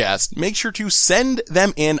podcast, make sure to send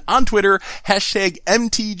them in on Twitter,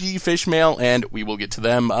 #MTGFishmail, and we will get to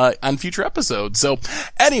them on future episodes. So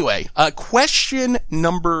anyway, question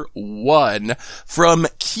number 1 from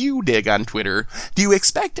QDig on Twitter. Do you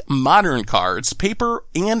expect Modern cards, paper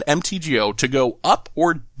and MTGO, to go up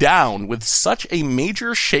or down with such a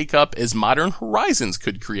major shakeup as Modern Horizons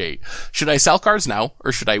could create? Should I sell cards now,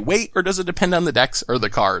 or should I wait, or does it depend on the decks or the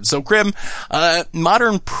cards? So, Krim,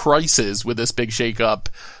 Modern prices with this big shakeup,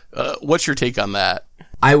 what's your take on that?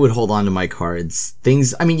 I would hold on to my cards.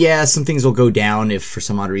 Some things will go down if for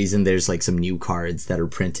some odd reason there's like some new cards that are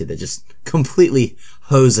printed that just completely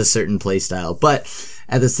hose a certain playstyle. But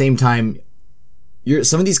at the same time,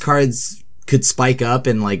 some of these cards could spike up,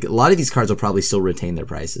 and like a lot of these cards will probably still retain their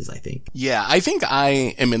prices, I think. Yeah, I think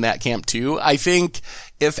I am in that camp too. I think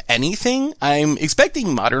if anything, I'm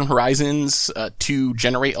expecting Modern Horizons to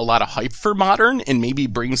generate a lot of hype for Modern and maybe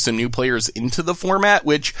bring some new players into the format,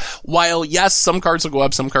 which, while yes, some cards will go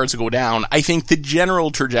up, some cards will go down, I think the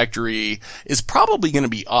general trajectory is probably going to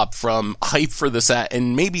be up from hype for the set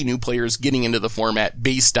and maybe new players getting into the format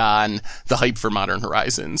based on the hype for Modern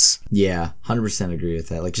Horizons. Yeah, 100% agree with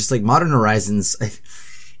that. Like, just like Modern Horizons,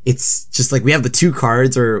 it's just like we have the 2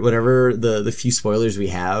 cards or whatever, the few spoilers we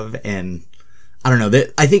have, and I don't know,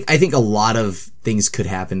 I think a lot of things could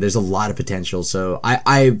happen. There's a lot of potential. So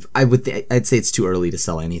I'd say it's too early to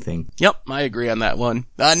sell anything. Yep, I agree on that one.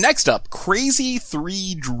 Next up,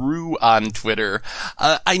 Crazy3 Drew on Twitter.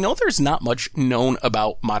 I know there's not much known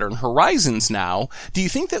about Modern Horizons now. Do you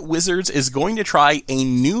think that Wizards is going to try a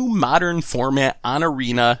new Modern format on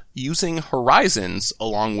Arena using Horizons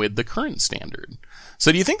along with the current standard?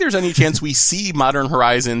 So do you think there's any chance we see Modern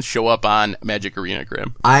Horizons show up on Magic Arena,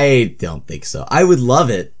 Grim? I don't think so. I would love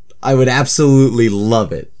it. I would absolutely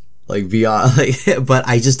love it. Like, beyond, but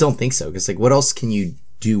I just don't think so. Because, what else can you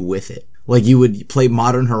do with it? Like, you would play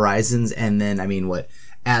Modern Horizons and then,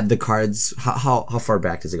 add the cards. How far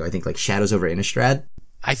back does it go? I think, Shadows over Innistrad?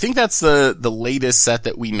 I think that's the latest set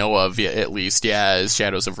that we know of, at least, is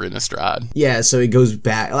Shadows over Innistrad. Yeah, so it goes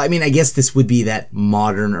back. I guess this would be that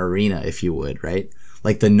Modern Arena, if you would, right?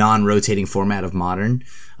 like the non-rotating format of Modern,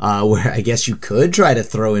 where I guess you could try to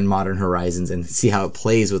throw in Modern Horizons and see how it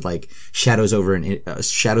plays with like Shadows over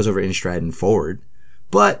Innistrad and Forward.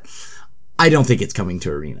 But I don't think it's coming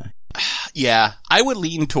to Arena. Yeah, I would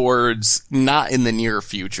lean towards not in the near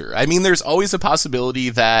future. I mean, there's always a possibility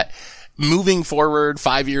that moving forward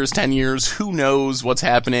 5 years, 10 years, who knows what's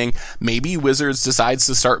happening. Maybe Wizards decides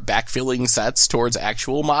to start backfilling sets towards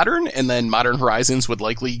actual Modern, and then Modern Horizons would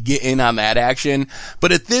likely get in on that action.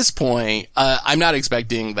 But at this point, I'm not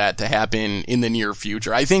expecting that to happen in the near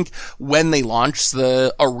future. I think when they launch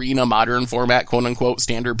the Arena Modern format, quote unquote,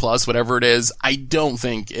 Standard Plus, whatever it is, I don't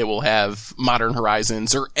think it will have Modern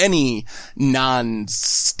Horizons or any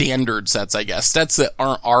non-standard sets, I guess. Sets that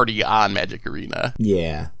aren't already on Magic Arena.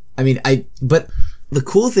 Yeah. I mean, but the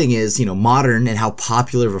cool thing is, you know, Modern and how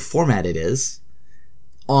popular of a format it is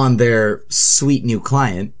on their sweet new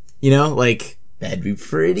client, you know, like, that'd be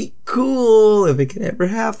pretty cool if it could ever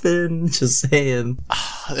happen. Just saying.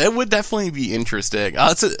 That would definitely be interesting.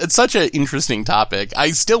 It's such an interesting topic.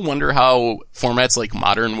 I still wonder how formats like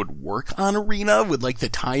Modern would work on Arena with like the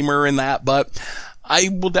timer and that, but I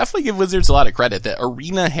will definitely give Wizards a lot of credit that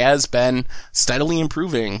Arena has been steadily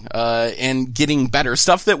improving, and getting better.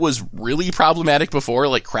 Stuff that was really problematic before,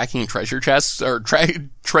 like cracking treasure chests, or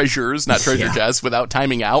treasures, not treasure chests, without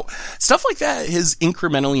timing out. Stuff like that has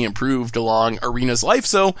incrementally improved along Arena's life.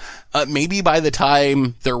 So, maybe by the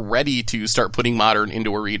time they're ready to start putting Modern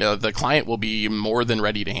into Arena, the client will be more than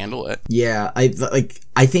ready to handle it. Yeah, I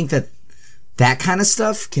think that kind of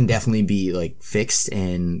stuff can definitely be like fixed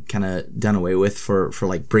and kind of done away with for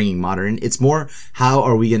like bringing Modern. It's more, how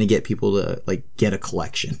are we going to get people to like get a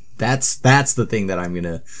collection? That's the thing that I'm going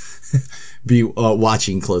to be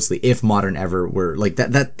watching closely. If Modern ever were like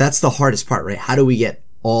that's the hardest part, right? How do we get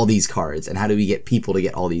all these cards, and how do we get people to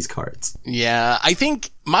get all these cards? Yeah, I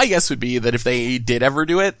think my guess would be that if they did ever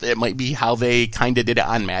do it, it might be how they kind of did it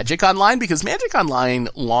on Magic Online, because Magic Online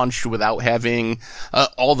launched without having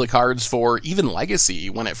all the cards for even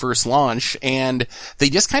Legacy when it first launched, and they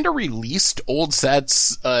just kind of released old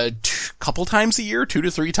sets couple times a year, 2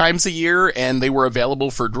 to 3 times a year, and they were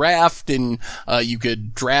available for draft, and you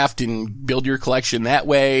could draft and build your collection that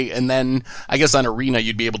way, and then I guess on Arena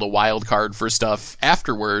you'd be able to wild card for stuff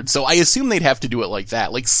afterwards. So I assume they'd have to do it like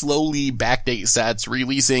that, like slowly backdate sets,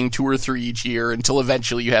 releasing 2 or 3 each year until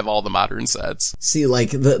eventually you have all the Modern sets. See,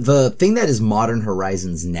 like the thing that is Modern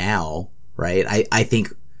Horizons now, right? I think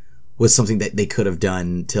was something that they could have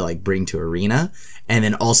done to like bring to Arena, and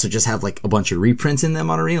then also just have like a bunch of reprints in them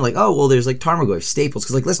on Arena. Like, oh, well, there's like Tarmogoyf staples,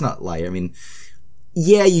 because like, let's not lie. I mean,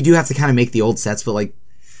 yeah, you do have to kind of make the old sets, but like,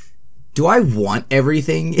 do I want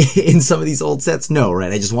everything in some of these old sets? No,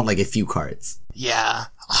 right? I just want like a few cards. Yeah.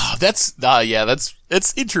 Oh,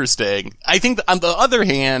 it's interesting. I think on the other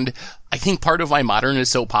hand, I think part of why Modern is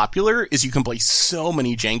so popular is you can play so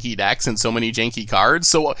many janky decks and so many janky cards.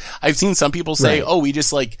 So I've seen some people say, right, oh, we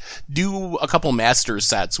just like do a couple master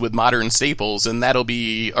sets with Modern staples and that'll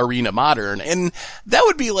be Arena Modern. And that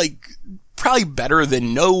would be like probably better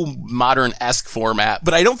than no Modern-esque format,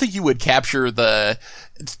 but I don't think you would capture the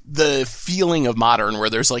feeling of Modern where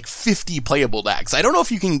there's like 50 playable decks. I don't know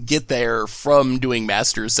if you can get there from doing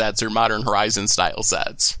master sets or Modern Horizon style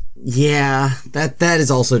sets. Yeah, that is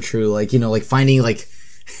also true. Like, you know, like finding like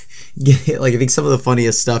I think some of the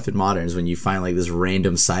funniest stuff in Modern is when you find like this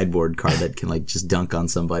random sideboard card that can like just dunk on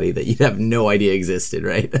somebody that you have no idea existed,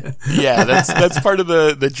 right? Yeah, that's part of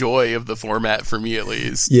the joy of the format for me, at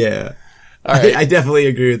least. Yeah. All right. I definitely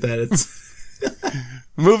agree with that. It's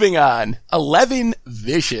moving on. 11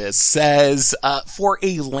 Vicious says, for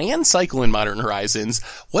a land cycle in Modern Horizons,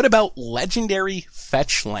 what about legendary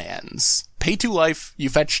fetch lands? Pay 2 life, you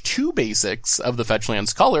fetch 2 basics of the fetch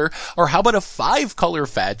land's color, or how about a 5 color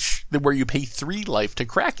fetch where you pay 3 life to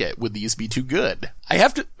crack it? Would these be too good? I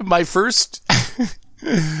have to, my first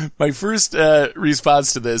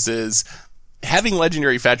response to this is, having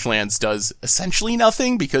legendary fetch lands does essentially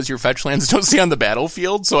nothing because your fetch lands don't stay on the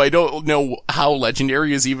battlefield, so I don't know how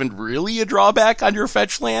legendary is even really a drawback on your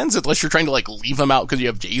fetch lands, unless you're trying to like leave them out because you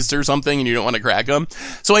have Jace or something and you don't want to crack them.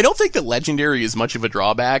 So I don't think that legendary is much of a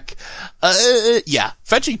drawback. Yeah,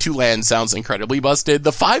 fetching 2 lands sounds incredibly busted.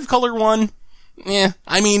 The 5 color one,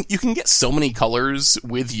 I mean, you can get so many colors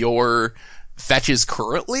with your fetches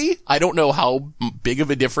currently. I don't know how big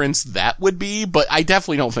of a difference that would be, but I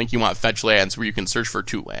definitely don't think you want fetch lands where you can search for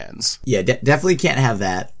 2 lands. Yeah, definitely can't have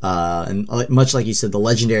that. And much like you said, the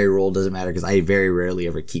legendary rule doesn't matter because I very rarely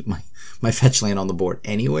ever keep my fetch land on the board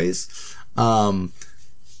anyways. I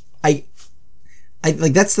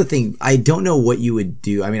like, that's the thing. I don't know what you would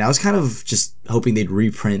do. I mean, I was kind of just hoping they'd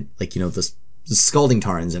reprint, like, you know, the Scalding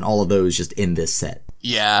Tarns and all of those just in this set.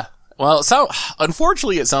 Yeah. Well, so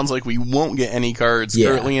unfortunately, it sounds like we won't get any cards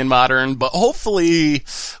currently in Modern, but hopefully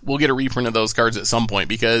we'll get a reprint of those cards at some point,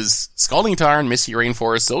 because Scalding Tarn, Misty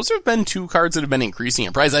Rainforest, those have been two cards that have been increasing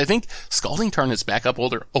in price. I think Scalding Tarn is back up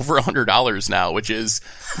over $100 now, which is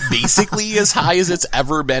basically as high as it's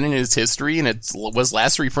ever been in its history, and it was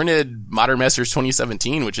last reprinted Modern Masters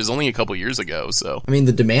 2017, which is only a couple years ago. So I mean,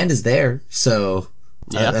 the demand is there, so.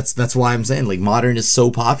 Yeah, that's why I'm saying, like, Modern is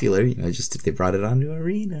so popular. You know, just if they brought it onto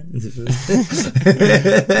Arena.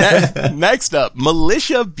 Next up,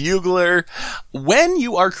 Militia Bugler. When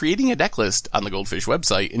you are creating a deck list on the Goldfish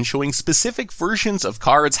website and showing specific versions of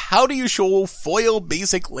cards, how do you show foil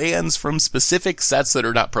basic lands from specific sets that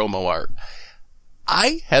are not promo art?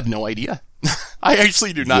 I have no idea. I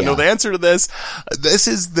actually do not know the answer to this. This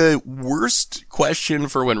is the worst question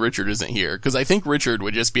for when Richard isn't here, because I think Richard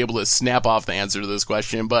would just be able to snap off the answer to this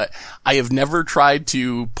question, but I have never tried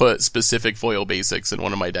to put specific foil basics in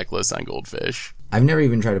one of my deck lists on Goldfish. I've never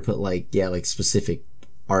even tried to put like specific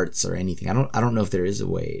arts or anything. I don't know if there is a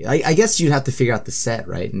way. I guess you'd have to figure out the set,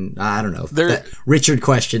 right? And I don't know. Richard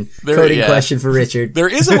question. Coding question for Richard. There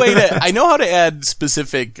is a way I know how to add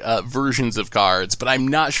specific versions of cards, but I'm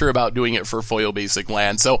not sure about doing it for foil basic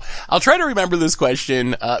land. So I'll try to remember this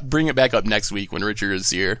question, bring it back up next week when Richard is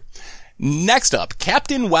here. Next up,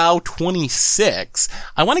 Captain WoW 26.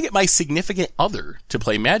 I want to get my significant other to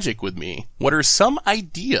play Magic with me. What are some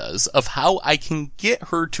ideas of how I can get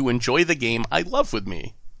her to enjoy the game I love with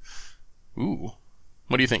me? Ooh.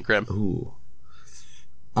 What do you think, Krim? Ooh.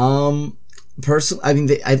 Personally, I mean,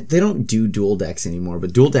 they don't do dual decks anymore,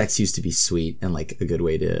 but dual decks used to be sweet and like a good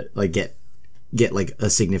way to like get like a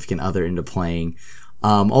significant other into playing.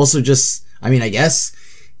 Also just, I mean, I guess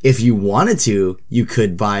if you wanted to, you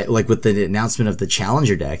could buy, like with the announcement of the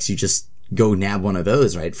Challenger decks, you just go nab one of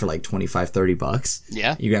those, right? For like $25-$30.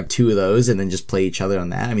 Yeah. You grab two of those and then just play each other on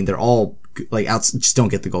that. I mean, they're all like just don't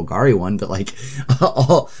get the Golgari one, but like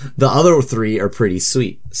all the other three are pretty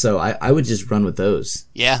sweet. So I would just run with those.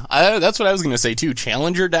 Yeah, that's what I was going to say too.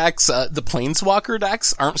 Challenger decks, the Planeswalker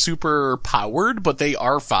decks aren't super powered, but they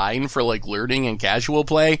are fine for like learning and casual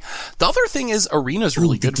play. The other thing is Arena's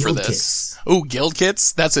really good for this. Oh, guild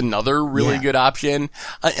kits. That's another really good option.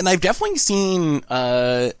 And I've definitely seen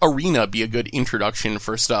Arena be a good introduction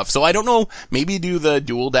for stuff. So I don't know, maybe do the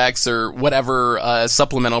dual decks or whatever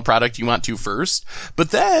supplemental product you want to first,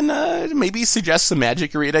 but then maybe suggest some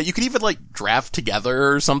Magic Arena. You could even like draft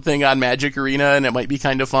together or something on Magic Arena, and it might be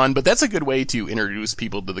kind of fun, but that's a good way to introduce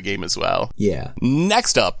people to the game as well. Yeah.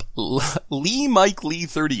 Next up, Mike Lee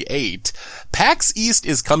 38. PAX East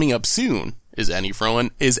is coming up soon. Is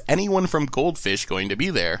anyone from Goldfish going to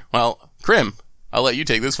be there? Well, Krim, I'll let you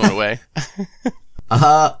take this one away.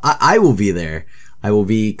 I will be there. I will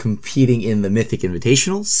be competing in the Mythic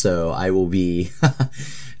Invitational, so I will be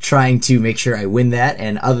trying to make sure I win that.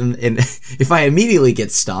 And if I immediately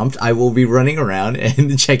get stomped, I will be running around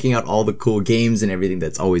and checking out all the cool games and everything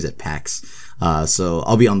that's always at PAX. So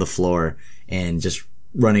I'll be on the floor and just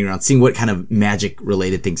running around, seeing what kind of Magic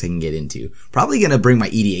related things I can get into. Probably gonna bring my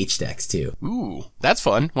EDH decks too. Ooh, that's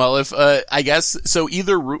fun. Well, if, I guess, so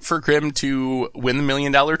either root for Krim to win the $1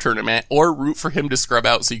 million tournament or root for him to scrub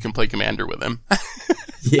out so you can play Commander with him.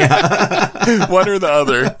 Yeah. One or the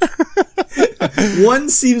other. One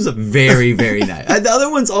seems very, very nice. The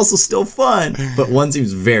other one's also still fun, but one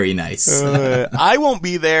seems very nice. I won't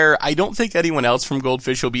be there. I don't think anyone else from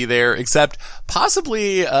Goldfish will be there, except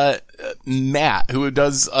possibly Matt, who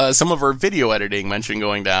does some of our video editing, mentioned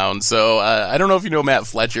going down. So I don't know if you know Matt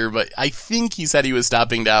Fletcher, but I think he said he was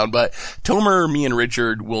stopping down. But Tomer, me, and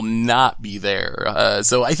Richard will not be there.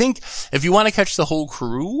 So I think if you want to catch the whole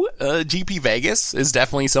crew, GP Vegas is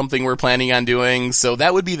definitely something we're planning on doing. So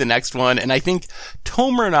that would be the next one. And I think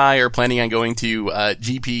Tomer and I are planning on going to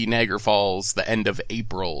GP Niagara Falls the end of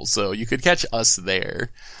April. So you could catch us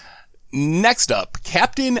there. Next up,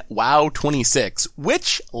 Captain WoW 26.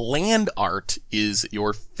 Which land art is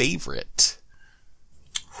your favorite?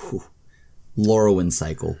 Lorwyn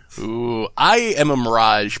Cycle. Ooh, I am a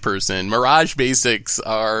Mirage person. Mirage basics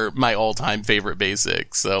are my all-time favorite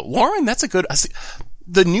basics. So, Lauren, that's a good...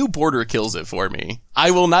 The new border kills it for me.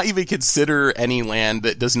 I will not even consider any land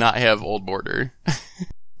that does not have old border.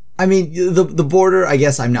 I mean, the border, I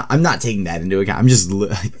guess I'm not taking that into account. I'm just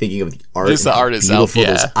thinking of the art. Just the art itself,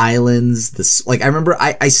 yeah. Those islands, like I remember,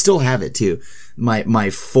 I still have it too. My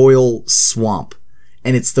foil swamp.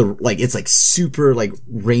 And it's like super like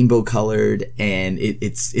rainbow colored, and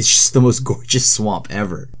it's just the most gorgeous swamp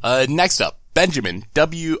ever. Next up, Benjamin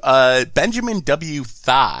W.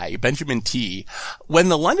 Thigh, Benjamin T. When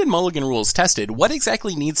the London Mulligan rule is tested, what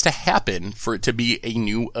exactly needs to happen for it to be a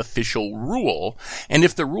new official rule? And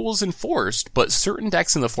if the rule is enforced, but certain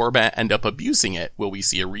decks in the format end up abusing it, will we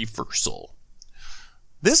see a reversal?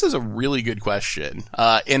 This is a really good question.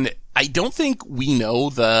 And I don't think we know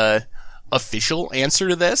the official answer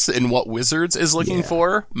to this and what Wizards is looking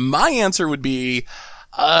for. My answer would be,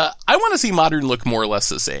 I want to see Modern look more or less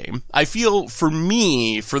the same. I feel, for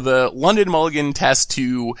me, for the London Mulligan test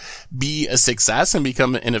to be a success and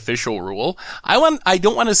become an official rule, I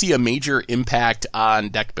don't want to see a major impact on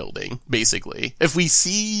deck building, basically. If we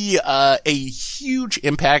see a huge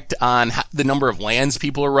impact on the number of lands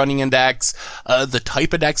people are running in decks, the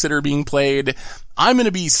type of decks that are being played, I'm going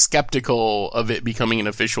to be skeptical of it becoming an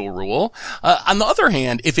official rule. On the other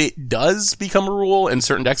hand, if it does become a rule and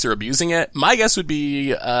certain decks are abusing it, my guess would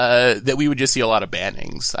be that we would just see a lot of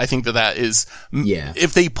bannings. I think that is,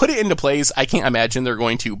 if they put it into place, I can't imagine they're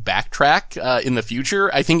going to backtrack in the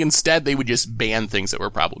future. I think instead they would just ban things that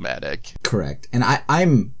were problematic. Correct. And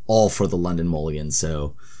I'm all for the London Mulligan,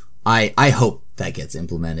 so I hope that gets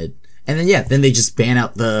implemented. And then they just ban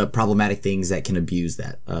out the problematic things that can abuse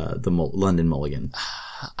that, London Mulligan.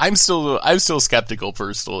 I'm still skeptical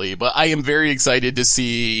personally, but I am very excited to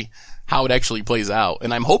see how it actually plays out.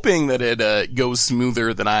 And I'm hoping that it, goes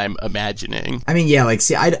smoother than I'm imagining. I mean,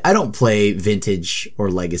 I don't play Vintage or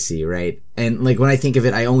Legacy, right? And when I think of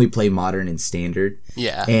it, I only play Modern and Standard.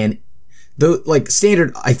 Yeah. And though,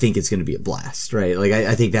 Standard, I think it's going to be a blast, right?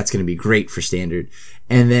 I think that's going to be great for Standard.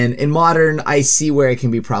 And then in Modern, I see where it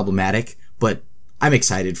can be problematic, but I'm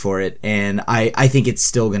excited for it. And I think it's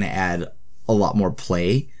still going to add a lot more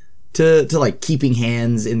play to keeping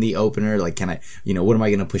hands in the opener. What am I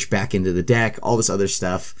going to push back into the deck? All this other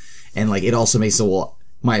stuff. And it also makes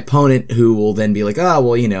my opponent, who will then be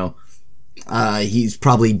he's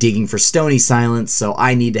probably digging for Stony Silence, so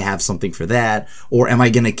I need to have something for that. Or am I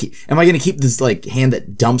gonna keep this hand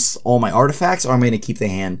that dumps all my artifacts, or am I gonna keep the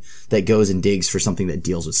hand that goes and digs for something that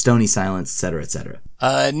deals with Stony Silence, etc.,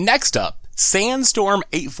 etc. Next up, Sandstorm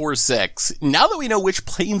 846. Now that we know which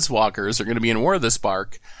planeswalkers are going to be in War of the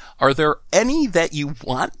Spark, are there any that you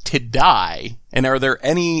want to die? And are there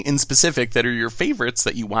any in specific that are your favorites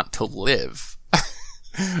that you want to live?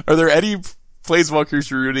 Are there any planeswalkers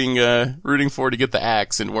you're rooting for to get the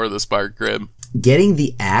axe in War of the Spark, Grim? Getting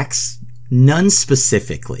the axe? None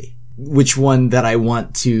specifically. Which one that I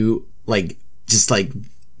want to,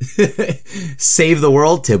 save the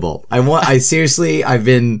world? Tibalt. I want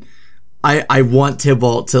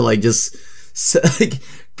Tibalt to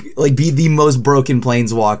be the most broken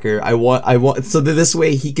planeswalker. I want, so that this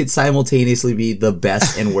way he could simultaneously be the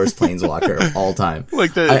best and worst planeswalker of all time.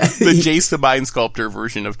 The Jace the Mind Sculptor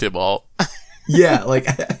version of Tibalt. Yeah,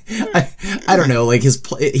 I don't know,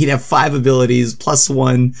 he'd have 5 abilities,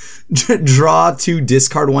 +1, draw 2,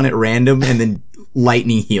 discard 1 at random, and then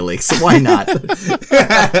Lightning Helix. Why not?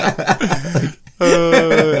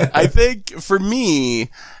 I think, for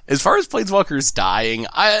me, as far as planeswalkers dying,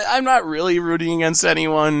 I'm not really rooting against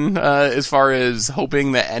anyone, as far as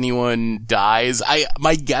hoping that anyone dies.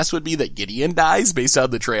 My guess would be that Gideon dies based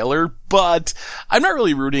on the trailer, but I'm not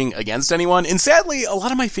really rooting against anyone. And sadly, a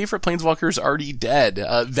lot of my favorite planeswalkers are already dead.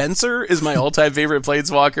 Venser is my all-time favorite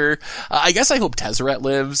planeswalker. I guess I hope Tezzeret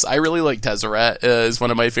lives. I really like Tezzeret, as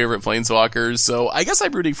one of my favorite planeswalkers. So I guess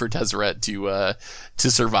I'm rooting for Tezzeret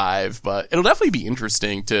to survive, but it'll definitely be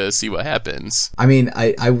interesting to see what happens. I mean,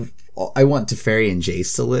 I want Teferi and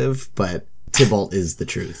Jace to live, but Tibalt is the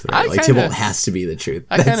truth, right? Tibalt has to be the truth.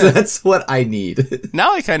 That's what I need.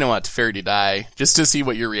 Now I kind of want Teferi to die, just to see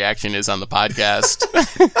what your reaction is on the podcast.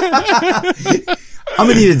 I'm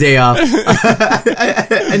gonna need a day off.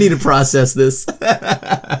 I need to process this.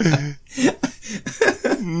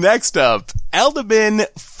 Next up, Eldabin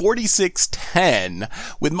 4610.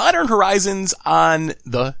 With Modern Horizons on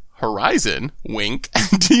the horizon, wink,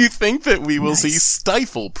 do you think that we will see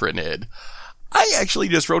Stifle printed? I actually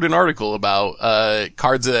just wrote an article about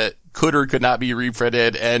cards that could or could not be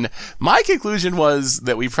reprinted, and my conclusion was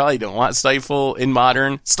that we probably don't want Stifle in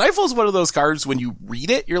Modern. Stifle is one of those cards, when you read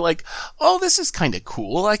it, you're like, oh, this is kind of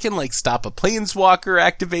cool. I can stop a Planeswalker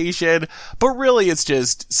activation, but really it's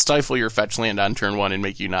just stifle your fetch land on turn 1 and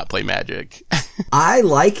make you not play Magic. I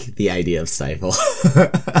like the idea of Stifle.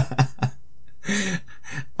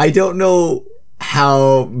 I don't know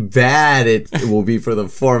how bad it will be for the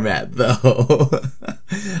format, though.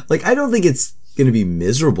 I don't think it's going to be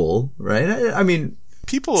miserable, right? I mean,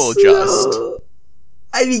 people will adjust.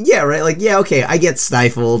 I mean, yeah, right? Okay, I get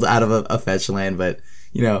stifled out of a fetch land, but,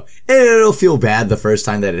 it'll feel bad the first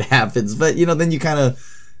time that it happens. But, then you kind of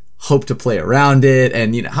hope to play around it.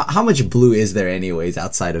 And, how much blue is there anyways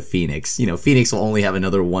outside of Phoenix? Phoenix will only have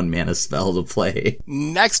another 1 mana spell to play.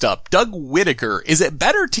 Next up, Doug Whitaker. Is it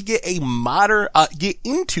better to get get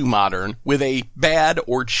into Modern with a bad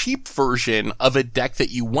or cheap version of a deck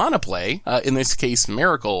that you want to play, in this case,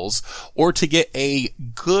 Miracles, or to get a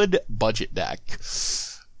good budget deck?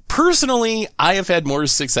 Personally, I have had more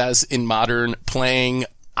success in Modern playing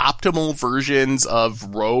optimal versions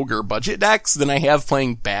of rogue or budget decks than I have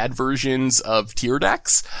playing bad versions of tier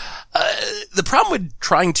decks. The problem with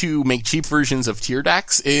trying to make cheap versions of tier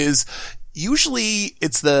decks is usually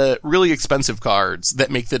it's the really expensive cards that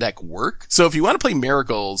make the deck work. So if you want to play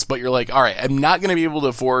Miracles, but you're like, all right, I'm not going to be able to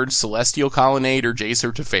afford Celestial Colonnade or Jace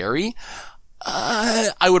or Teferi,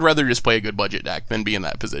 I would rather just play a good budget deck than be in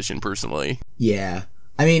that position personally. Yeah.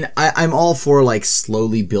 I mean, I'm all for, like,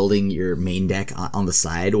 slowly building your main deck on the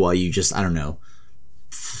side while you just, I don't know,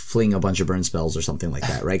 fling a bunch of burn spells or something like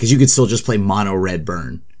that, right? Because you could still just play mono red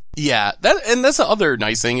burn. Yeah, that's the other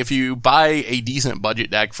nice thing. If you buy a decent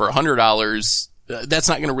budget deck for $100, that's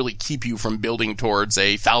not going to really keep you from building towards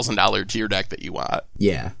a $1,000 tier deck that you want.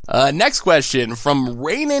 Yeah. Next question from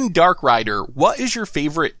Rainin Dark Rider. What is your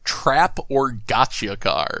favorite trap or gotcha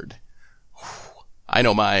card? I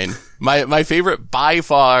know mine. My favorite by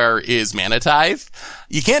far is Mana Tithe.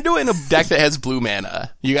 You can't do it in a deck that has blue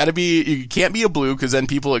mana. You can't be a blue because then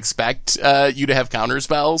people expect you to have counter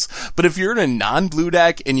spells. But if you're in a non-blue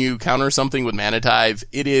deck and you counter something with Mana Tithe,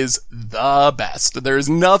 it is the best. There's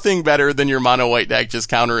nothing better than your mono white deck just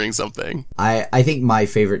countering something. I think my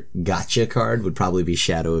favorite gotcha card would probably be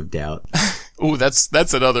Shadow of Doubt. Ooh,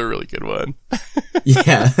 that's another really good one.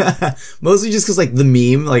 Yeah. Mostly just cause like the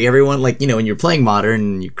meme, like everyone, like, when you're playing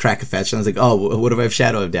Modern, you crack a fetch and I was like, oh, what if I have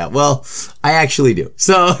Shadow of Doubt? Well, I actually do.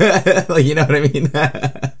 So, like, you know what I mean?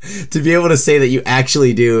 To be able to say that you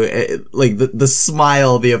actually do, like the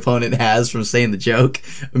smile the opponent has from saying the joke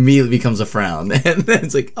immediately becomes a frown. And then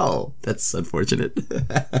it's like, oh, that's unfortunate.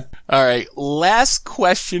 All right. Last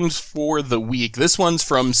questions for the week. This one's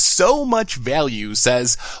from So Much Value.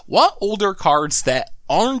 Says, what older cards that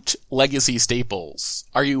aren't legacy staples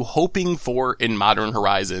are you hoping for in Modern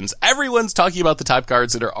Horizons? Everyone's talking about the type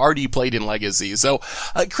cards that are already played in Legacy. So,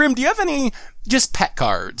 Krim, do you have any just pet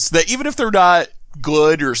cards that even if they're not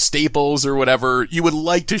good or staples or whatever, you would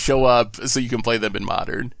like to show up so you can play them in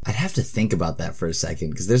Modern? I'd have to think about that for a second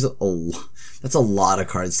because that's a lot of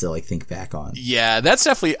cards to like think back on. Yeah, that's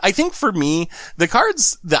definitely, I think for me, the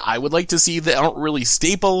cards that I would like to see that aren't really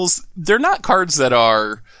staples, they're not cards that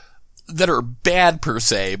are bad per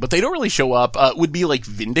se, but they don't really show up, would be like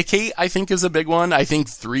Vindicate, I think is a big one. I think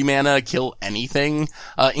 3 mana kill anything,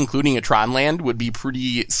 including a Tron land would be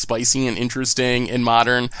pretty spicy and interesting in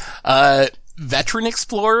Modern. Veteran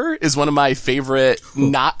Explorer is one of my favorite,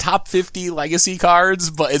 not top 50 legacy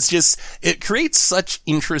cards, but it creates such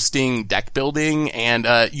interesting deck building and,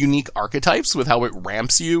 unique archetypes with how it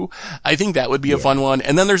ramps you. I think that would be a fun one.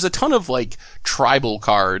 And then there's a ton of like tribal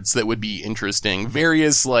cards that would be interesting.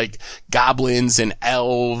 Various like goblins and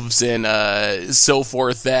elves and, so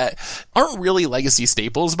forth that aren't really legacy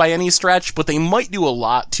staples by any stretch, but they might do a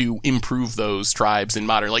lot to improve those tribes in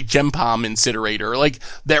Modern, like Gempalm Incinerator, like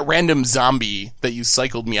that random zombie that you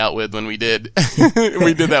cycled me out with when we did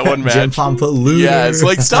that one match. Gempalm. Yeah, so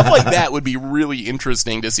like stuff like that would be really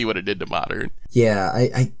interesting to see what it did to Modern. Yeah,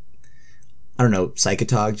 I don't know,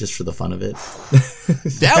 Psychotog just for the fun of it.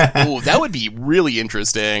 That would be really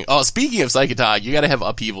interesting. Oh, speaking of Psychotog, you gotta have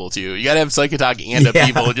Upheaval too. You gotta have Psychotog and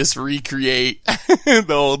Upheaval just recreate the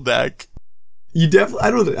whole deck. You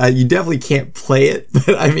definitely can't play it,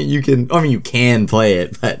 but you can play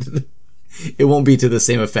it, but it won't be to the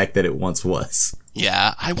same effect that it once was.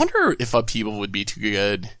 Yeah, I wonder if Upheaval would be too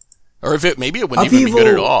good. Or if maybe it wouldn't even be good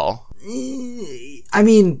at all.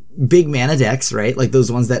 Big mana decks, right? Like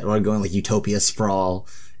those ones that are going like Utopia Sprawl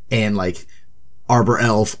and like Arbor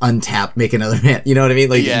Elf, untap, make another man. You know what I mean?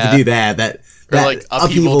 Like you can do that or like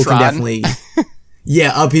Upheaval can definitely.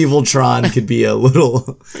 Yeah, Upheaval Tron could be a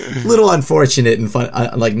little unfortunate and fun,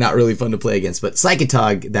 like not really fun to play against, but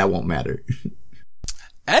Psychotog, that won't matter.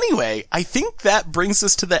 Anyway, I think that brings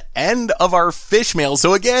us to the end of our fish mail.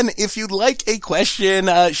 So again, if you'd like a question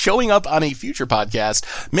showing up on a future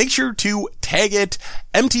podcast, make sure to tag it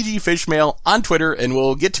MTG Fishmail on Twitter, and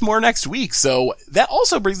we'll get to more next week. So that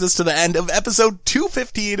also brings us to the end of episode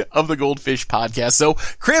 215 of the Goldfish Podcast. So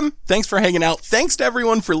Krim, thanks for hanging out. Thanks to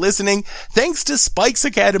everyone for listening. Thanks to Spikes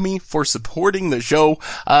Academy for supporting the show.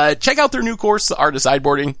 Check out their new course, The Art of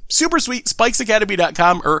Sideboarding. Super sweet,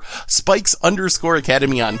 spikesacademy.com or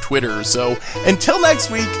spikes_academy on Twitter. So until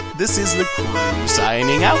next week, this is the crew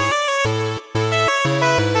signing out.